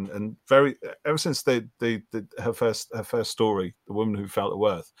Doctor, and ever since her first story, The Woman Who Felt the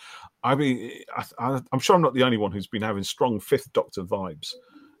Worth, I'm sure I'm not the only one who's been having strong 5th Doctor vibes.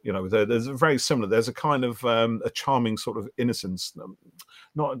 There's a very similar. There's a kind of a charming sort of innocence.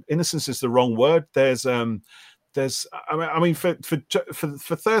 Not innocence is the wrong word. For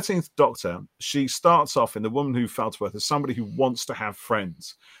 13th Doctor, she starts off in The Woman Who Felt the Worth as somebody who wants to have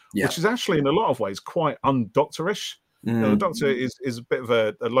friends, which is actually in a lot of ways quite undoctorish. The Doctor is a bit of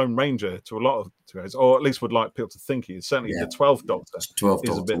a Lone Ranger to a lot of ways, or at least would like people to think he is. Certainly the 12th Doctor is a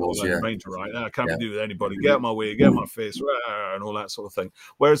bit of a Lone Ranger, right? I can't be with anybody, get out my way, get my face, and all that sort of thing.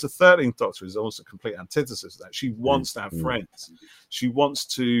 Whereas the 13th Doctor is almost a complete antithesis of that. She wants to have friends. She wants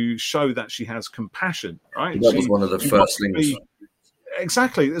to show that she has compassion, right? That was one of the first things.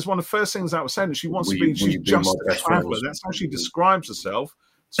 Exactly. It's one of the first things I was saying. She wants to be, she's just a traveller. That's how she describes herself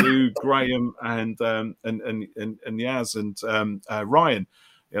to Graham and Yaz and Ryan.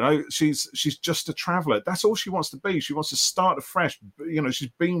 She's just a traveller. That's all she wants to be. She wants to start afresh. She's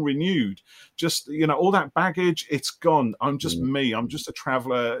being renewed. Just all that baggage, it's gone. I'm just me. I'm just a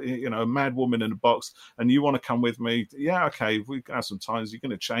traveller. A mad woman in a box. And you want to come with me? Yeah, okay. We have some times. You're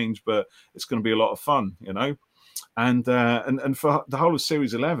going to change, but it's going to be a lot of fun. And for the whole of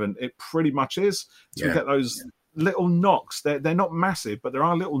Series 11, it pretty much is. So we get those little knocks. They're not massive, but there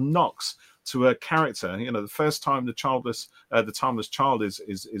are little knocks to a character. The first time the timeless child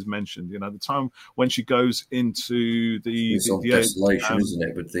is mentioned. The time when she goes into the desolation, isn't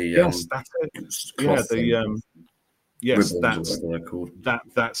it? With the that's it.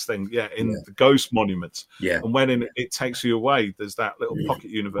 That's thing. The Ghost Monument. And when it takes you away, there's that little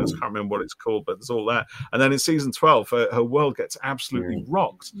pocket universe. Can't remember what it's called, but there's all that. And then in season 12, her world gets absolutely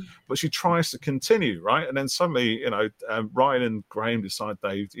rocked, but she tries to continue, right? And then suddenly, Ryan and Graham decide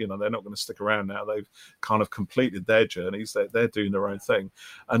they're not going to stick around now. They've kind of completed their journeys. They're doing their own thing.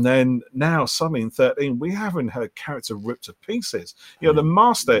 And then now suddenly in 13, we haven't her character ripped to pieces. The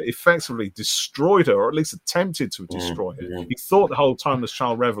Master effectively destroyed her, or at least attempted to destroy her. He thought the whole timeless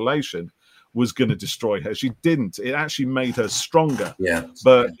child revelation was going to destroy her. She didn't. It actually made her stronger.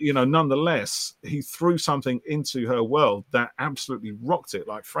 But nonetheless, he threw something into her world that absolutely rocked it,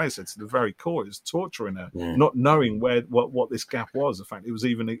 like Freya said, to the very core. It was torturing her, not knowing what this gap was. The fact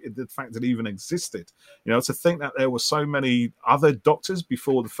it even existed. To think that there were so many other Doctors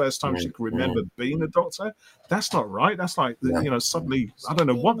before the first time she could remember being a Doctor. That's not right. That's like suddenly I don't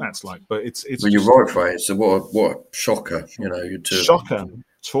know what that's like, but it's. Well, you're right, Freya. So what a shocker. Shocker.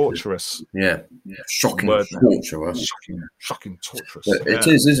 torturous. Yeah, shocking, word torturous. Shocking, torturous. But it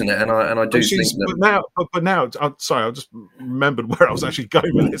is, isn't it? And I do think that. But now, I'm sorry, I just remembered where I was actually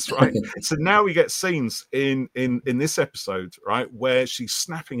going with this. Right. So now we get scenes in this episode, right, where she's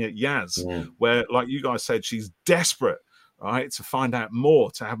snapping at Yaz, where, like you guys said, she's desperate, right, to find out more,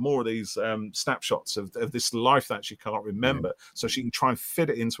 to have more of these snapshots of this life that she can't remember, so she can try and fit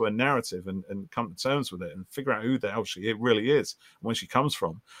it into a narrative and come to terms with it and figure out who the hell it really is and where she comes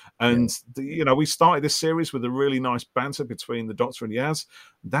from. And we started this series with a really nice banter between the Doctor and Yaz.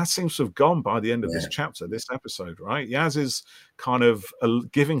 That seems to have gone by the end of this chapter, this episode, right? Yaz is kind of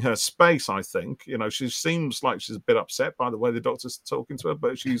giving her space, I think. She seems like she's a bit upset by the way the Doctor's talking to her,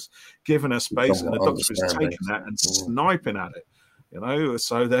 but she's given her space, and the Doctor is taking that and sniping at it.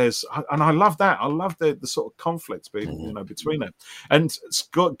 So there's, and I love that. I love the sort of conflict between them. And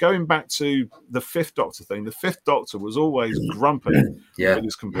going back to the Fifth Doctor thing, the Fifth Doctor was always grumpy with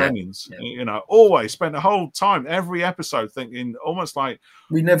his companions. Always spent the whole time, every episode, thinking almost like,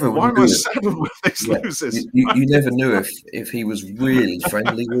 we never. Why am I saddled with these losers? You never knew if he was really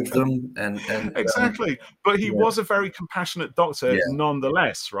friendly with them, and exactly. But he was a very compassionate Doctor,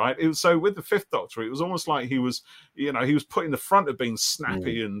 nonetheless, right? So with the Fifth Doctor, it was almost like he was put in the front of being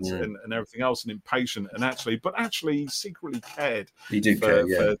snappy and everything else and impatient, and actually he secretly cared. He did for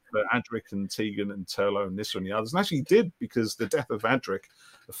Adric and Tegan and Turlo and Nyssa and the others, and actually he did, because the death of Adric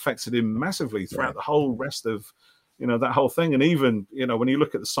affected him massively throughout the whole rest of that whole thing. And even when you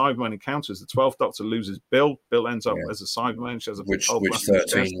look at the Cyberman encounters, the 12th Doctor loses Bill ends up as a Cyberman. She has a which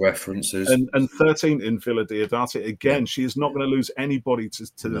 13 references, and 13 in Villa Diodati again. She is not going to lose anybody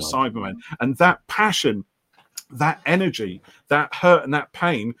to the Cyberman, and that passion, that energy, that hurt and that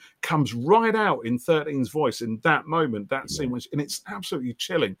pain comes right out in 13's voice in that moment, that scene, and it's absolutely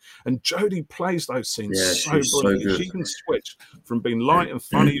chilling. And Jodie plays those scenes so brilliantly. She can switch from being light and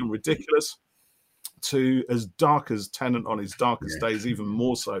funny and ridiculous to as dark as Tennant on his darkest days, even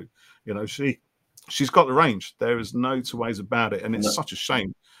more so. She's got the range. There is no two ways about it, and it's such a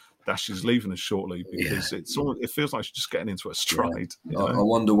shame that she's leaving us shortly, because it feels like she's just getting into a stride. I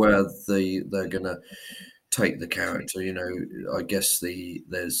wonder where they're going to take the character. I guess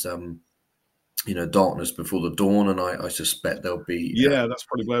there's darkness before the dawn, and I suspect there'll be that's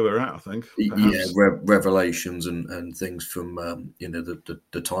probably where we're at, I think. Revelations and things from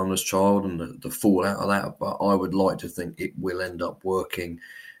the Timeless Child and the fallout of that. But I would like to think it will end up working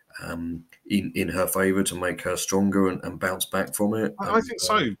in her favor to make her stronger and bounce back from it. I think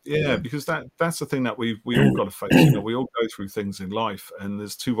so, because that's the thing that we all got to face. We all go through things in life, and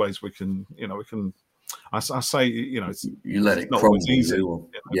there's two ways we can I say, you let it crumble. Easy,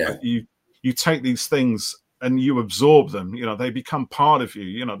 you take these things and you absorb them. They become part of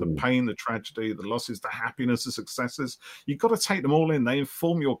you. The pain, the tragedy, the losses, the happiness, the successes. You've got to take them all in. They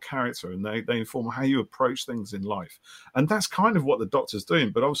inform your character, and they inform how you approach things in life. And that's kind of what the Doctor's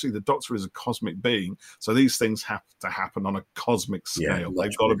doing. But obviously the Doctor is a cosmic being, so these things have to happen on a cosmic scale.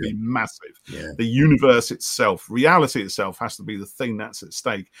 They've got to be massive. The universe itself, reality itself, has to be the thing that's at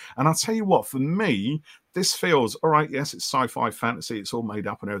stake. And I'll tell you what, for me, this feels, all right, yes, it's sci-fi fantasy, it's all made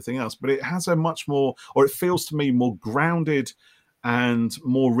up and everything else, but it has a much more, or it feels to me more grounded and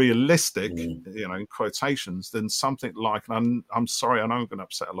more realistic, in quotations, than something like, and I'm sorry, I know I'm going to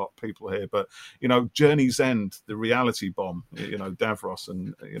upset a lot of people here, but, Journey's End, the reality bomb, Davros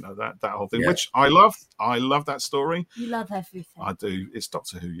and, that whole thing, which I love. I love that story. You love everything. I do. It's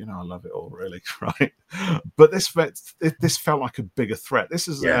Doctor Who, I love it all, really, right? But this felt like a bigger threat. This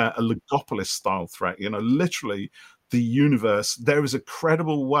is a Legopolis-style threat, literally. The universe, there is a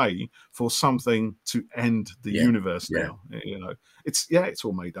credible way for something to end the universe now. It's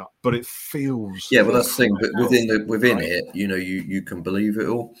all made up, but it feels. Yeah, well, that's the thing. But within it, you can believe it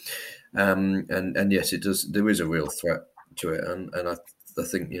all, and yes, it does. There is a real threat to it, and I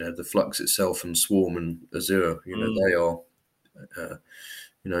think the Flux itself and Swarm and Azura, they are,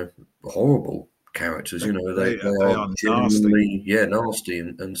 horrible characters. They are genuinely nasty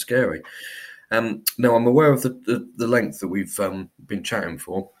and scary. Now I'm aware of the length that we've been chatting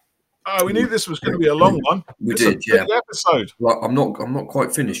for. Oh, we knew this was going to be a long one. We did, big episode. Well, I'm not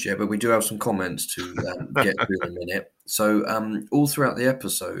quite finished yet, but we do have some comments to get to in a minute. So, all throughout the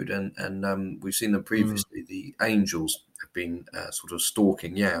episode, and we've seen them previously, the angels have been sort of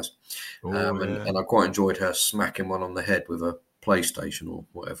stalking Yaz, and I quite enjoyed her smacking one on the head with a PlayStation or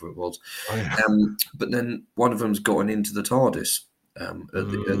whatever it was. But then one of them's gotten into the TARDIS at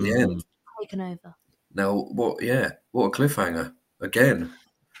the end. Taken over. Now, what a cliffhanger again.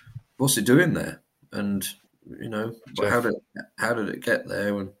 What's it doing there? And how did it get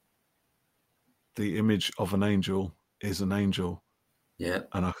there? And the image of an angel is an angel, Yeah.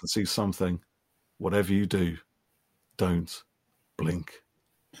 And I can see something. Whatever you do, don't blink.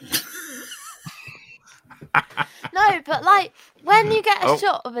 No, but like when you get a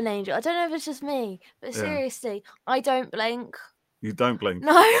shot of an angel, I don't know if it's just me, but seriously, I don't blink. You don't blink?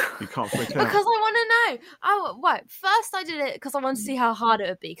 No. You can't freak out? Because I want to know. Oh, right. First I did it because I wanted to see how hard it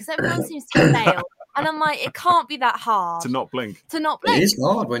would be, because everyone seems to fail. And I'm like, it can't be that hard. To not blink? To not blink. It is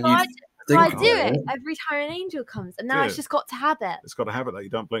hard when you So I do it every time an angel comes, and now it's just got to habit. It's got a habit that you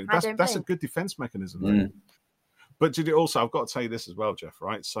don't blink. That's a good defense mechanism. Mm. But did it also? I've got to tell you this as well, Jeff.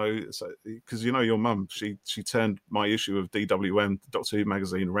 Right? So because you know your mum, she turned my issue of DWM, Doctor Who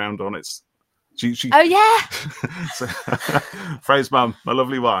magazine, around on its. She oh yeah. So, Frey's mum, my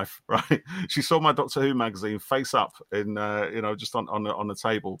lovely wife, right? She saw my Doctor Who magazine face up in just on the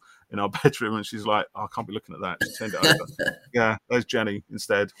table in our bedroom, and she's like, oh, I can't be looking at that. She turned it over. Yeah, there's Jenny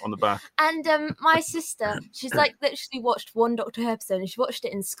instead on the back. And my sister, she's like literally watched one Doctor Who episode, and she watched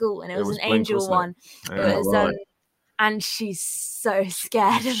it in school, and it was an Blink, angel one. Yeah. It was and she's so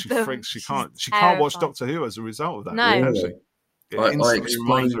scared of them. Freaks. She can't watch Doctor Who as a result of that. No. Really.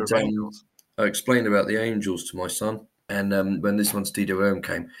 I explained about the angels to my son, and when this one's DWM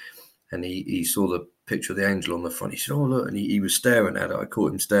came, and he saw the picture of the angel on the front, he said, "Oh look," and he was staring at it. I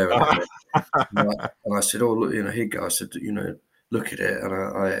caught him staring at it, and I said, "Oh look, here you go." I said, look at it, and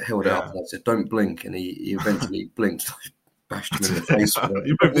I held it up, and I said, "Don't blink," and he eventually blinked. I bashed him in the face.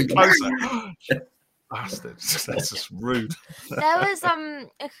 You moved it closer. Bastard. That's just rude. There was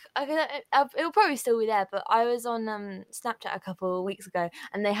it'll probably still be there, but I was on Snapchat a couple of weeks ago,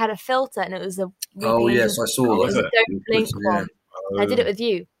 and they had a filter, and it was a yes, I saw that. Don't blink one. I did it with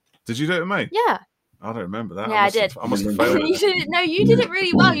you. Did you do it with me? Yeah. I don't remember that. Yeah, I did. I must have failed it. You did it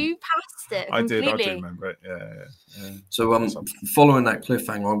really well. You passed it completely. I do remember it. Yeah. So following that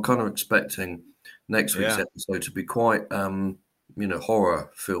cliffhanger, I'm kind of expecting next week's episode to be quite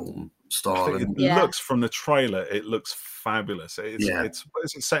horror film style. It looks, from the trailer, it looks fabulous. It's what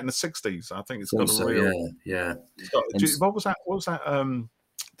is it, set in the 60s? I think it's got a real. Yeah. What was that?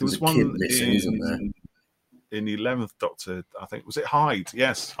 There was one missing, isn't there? In the 11th Doctor, I think. Was it Hyde?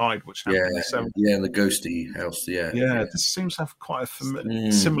 Yes, Hyde, which happened in the 70s. Yeah, the ghosty house. Yeah. This seems to have quite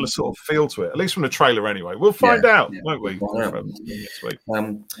a similar sort of feel to it, at least from the trailer. Anyway, we'll find out, won't we? Next week.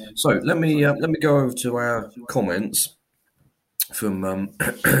 So let me go over to our comments from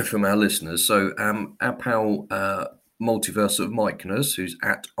our listeners. So our pal Multiverse of Mikenas, who's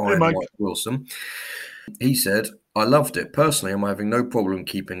at Mike Wilson, he said, "I loved it. Personally, I'm having no problem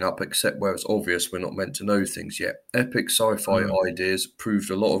keeping up, except where it's obvious we're not meant to know things yet. Epic sci-fi ideas proved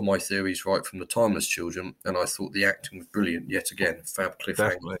a lot of my theories right from the Timeless Children, and I thought the acting was brilliant yet again. Fab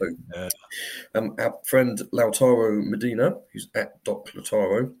cliffhanger." Our friend Lautaro Medina, who's at Doc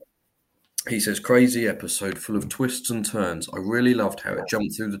Lautaro, he says, "Crazy episode full of twists and turns. I really loved how it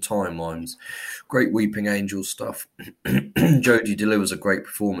jumped through the timelines. Great Weeping Angel stuff. Jodie delivers a great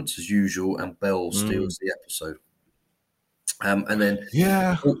performance as usual, and Belle steals the episode." And then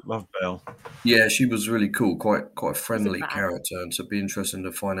love Belle. Yeah, she was really cool, quite a friendly character, and so it'd be interesting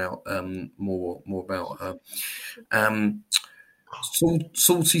to find out more about her.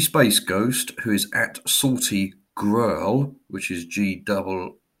 Salty Space Ghost, who is at Salty Grrl, which is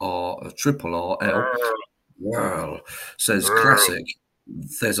GRRRL, says, "Classic.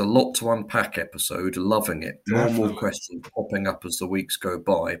 There's a lot to unpack episode. Loving it. More questions popping up as the weeks go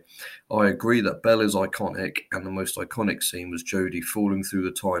by. I agree that Belle is iconic, and the most iconic scene was Jodie falling through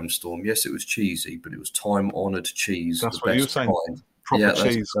the time storm. Yes, it was cheesy, but it was time-honoured cheese. That's what you were saying. Proper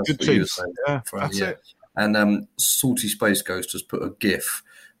cheese. Good cheese. That's it. And Salty Space Ghost has put a GIF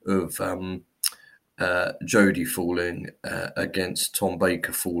of Jodie falling against Tom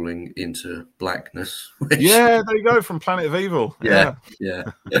Baker falling into blackness. There you go, from Planet of Evil. Yeah.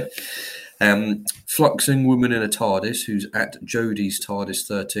 Fluxing Woman in a TARDIS, who's at Jodie's TARDIS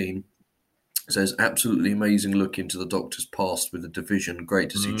 13, says, "Absolutely amazing look into the Doctor's past with the Division. Great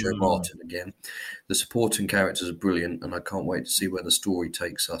to see Joe Martin again. The supporting characters are brilliant, and I can't wait to see where the story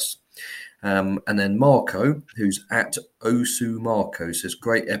takes us." And then Marco, who's at Osu Marco, says,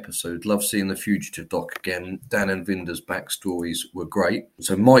 "Great episode. Love seeing the Fugitive Doc again. Dan and Vinder's backstories were great."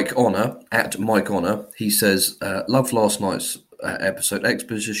 So Mike Honor, at Mike Honor, he says, "Loved last night's episode.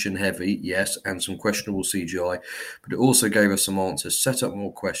 Exposition heavy, yes, and some questionable CGI, but it also gave us some answers, set up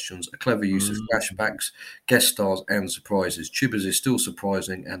more questions, a clever use of flashbacks, guest stars, and surprises. Chibbers is still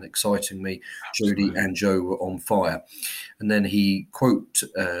surprising and exciting me. Jodie and Joe were on fire." And then he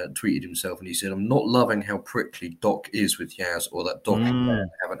tweeted himself, and he said, "I'm not loving how prickly Doc is with Yaz, or that Doc and Dan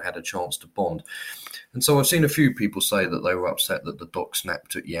haven't had a chance to bond." And so I've seen a few people say that they were upset that the Doc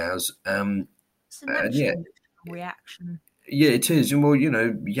snapped at Yaz. It's a natural reaction. Yeah, it is. And well,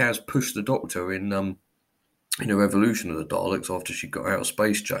 Yaz pushed the Doctor in a Revolution of the Daleks after she got out of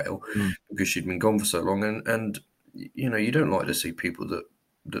space jail because she'd been gone for so long, and you don't like to see people that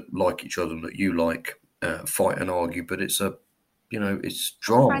like each other and that you like fight and argue, but it's it's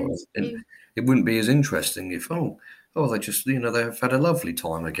drama. It wouldn't be as interesting if they just they've had a lovely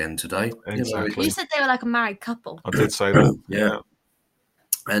time again today. Exactly. You said they were like a married couple. I did say that. Yeah.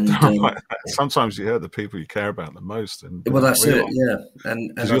 And sometimes you hurt the people you care about the most, and that's it. Yeah, and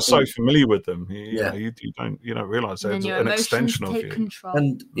because you're so familiar with them, you don't realize they're an extension of you. Control.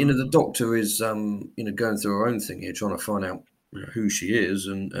 And the Doctor is going through her own thing here, trying to find out who she is,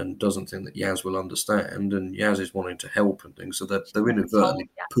 and doesn't think that Yaz will understand, and Yaz is wanting to help and things, so they're inadvertently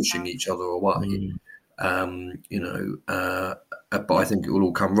pushing each other away. But I think it will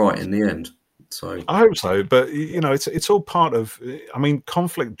all come right in the end. So I hope so, but it's all part of. I mean,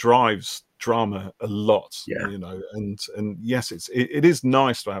 conflict drives drama a lot. Yeah. And yes, it is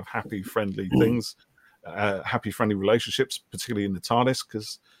nice to have happy, friendly things, happy, friendly relationships, particularly in the TARDIS,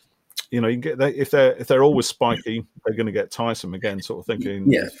 because you can get if they're always spiky, they're going to get tiresome again. Sort of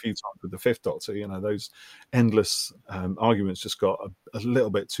thinking a few times with the Fifth Doctor, those endless arguments just got a little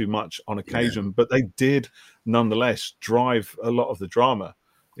bit too much on occasion, but they did nonetheless drive a lot of the drama.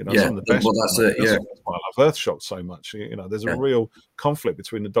 Some of the best. Well, that's it. Yeah, that's why I love Earthshock so much. There's a real conflict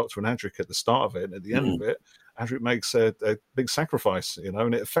between the Doctor and Adric at the start of it, and at the end of it, Adric makes a big sacrifice.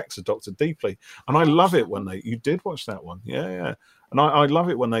 And it affects the Doctor deeply. And I love it when you did watch that one. Yeah. And I love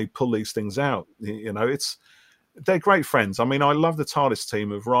it when they pull these things out. They're great friends. I mean, I love the TARDIS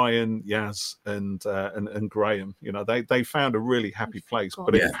team of Ryan, Yaz, and Graham. They found a really happy place,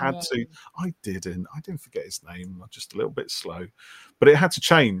 but it had to. I didn't forget his name. I'm just a little bit slow, but it had to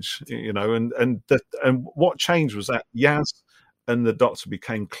change. And what changed was that Yaz and the Doctor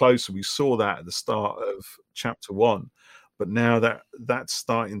became closer. We saw that at the start of Chapter 1. But now that's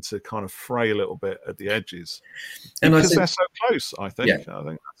starting to kind of fray a little bit at the edges, because they're so close. I think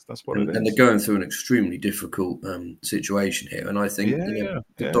that's what it is. And they're going through an extremely difficult situation here. And I think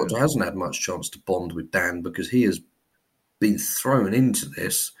the Doctor hasn't had much chance to bond with Dan because he has been thrown into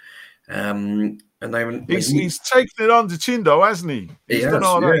this. And they haven't. He's taken it on the chin, though, hasn't he? He's done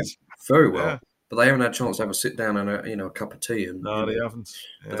all right. Very well. Yeah. But they haven't had a chance to have a sit down and a cup of tea. No, they haven't.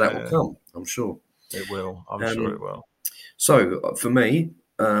 But that will come, I'm sure. It will. I'm sure it will. So, for me,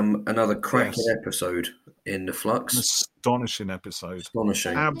 another cracking episode in the Flux. An astonishing episode.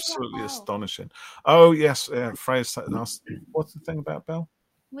 Astonishing. Absolutely astonishing. Oh, yes. Freya's asked, what's the thing about Belle?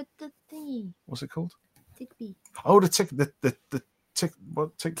 With the thingy. What's it called? Tigby. Oh, the Tigby.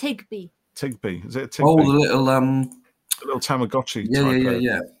 Tigby. Is it a Tigby? Oh, the little Tamagotchi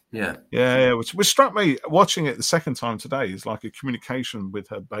type. Yeah. Which struck me watching it the second time today is like a communication with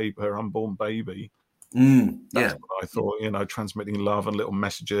her unborn baby. That's what I thought, transmitting love and little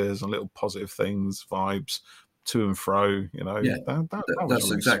messages and little positive things, vibes to and fro, that's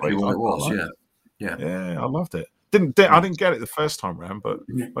really exactly sweet. What it was. Yeah, I loved it. I didn't get it the first time round, but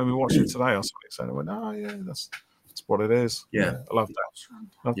when we watched it today, I was excited. I went, oh yeah, that's what it is. Yeah, I love that.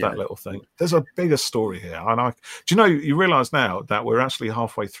 Love that little thing. There's a bigger story here, and you realise now that we're actually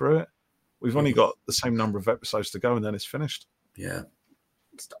halfway through it. We've only got the same number of episodes to go, and then it's finished. Yeah.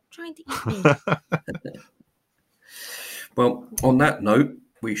 Stop trying to eat me. Well, on that note,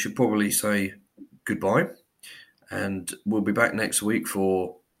 we should probably say goodbye, and we'll be back next week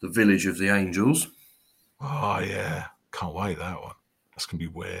for the Village of the Angels. Oh yeah, can't wait that one. That's gonna be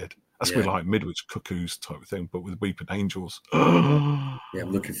weird. That's gonna be like Midwich Cuckoos type of thing, but with weeping angels. I'm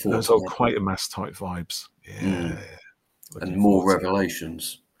looking forward. Those old Quatermass type vibes. Yeah, and more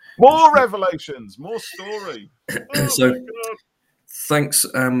revelations. More revelations, more story. So. Thanks,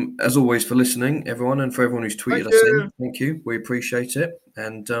 as always, for listening, everyone, and for everyone who's tweeted us in. Thank you. We appreciate it.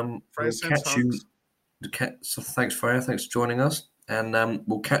 And we'll catch you. So thanks, Freya. Thanks for joining us. And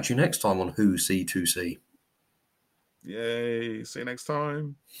we'll catch you next time on Who C2C. Yay. See you next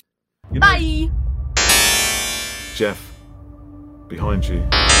time. Bye. Jeff, behind you.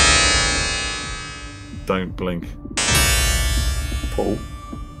 Don't blink. Paul,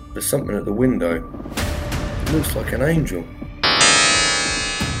 there's something at the window. It looks like an angel.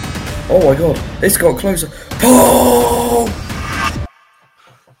 Oh my God, it's got closer. Paul!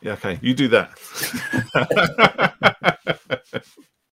 Yeah, okay, you do that.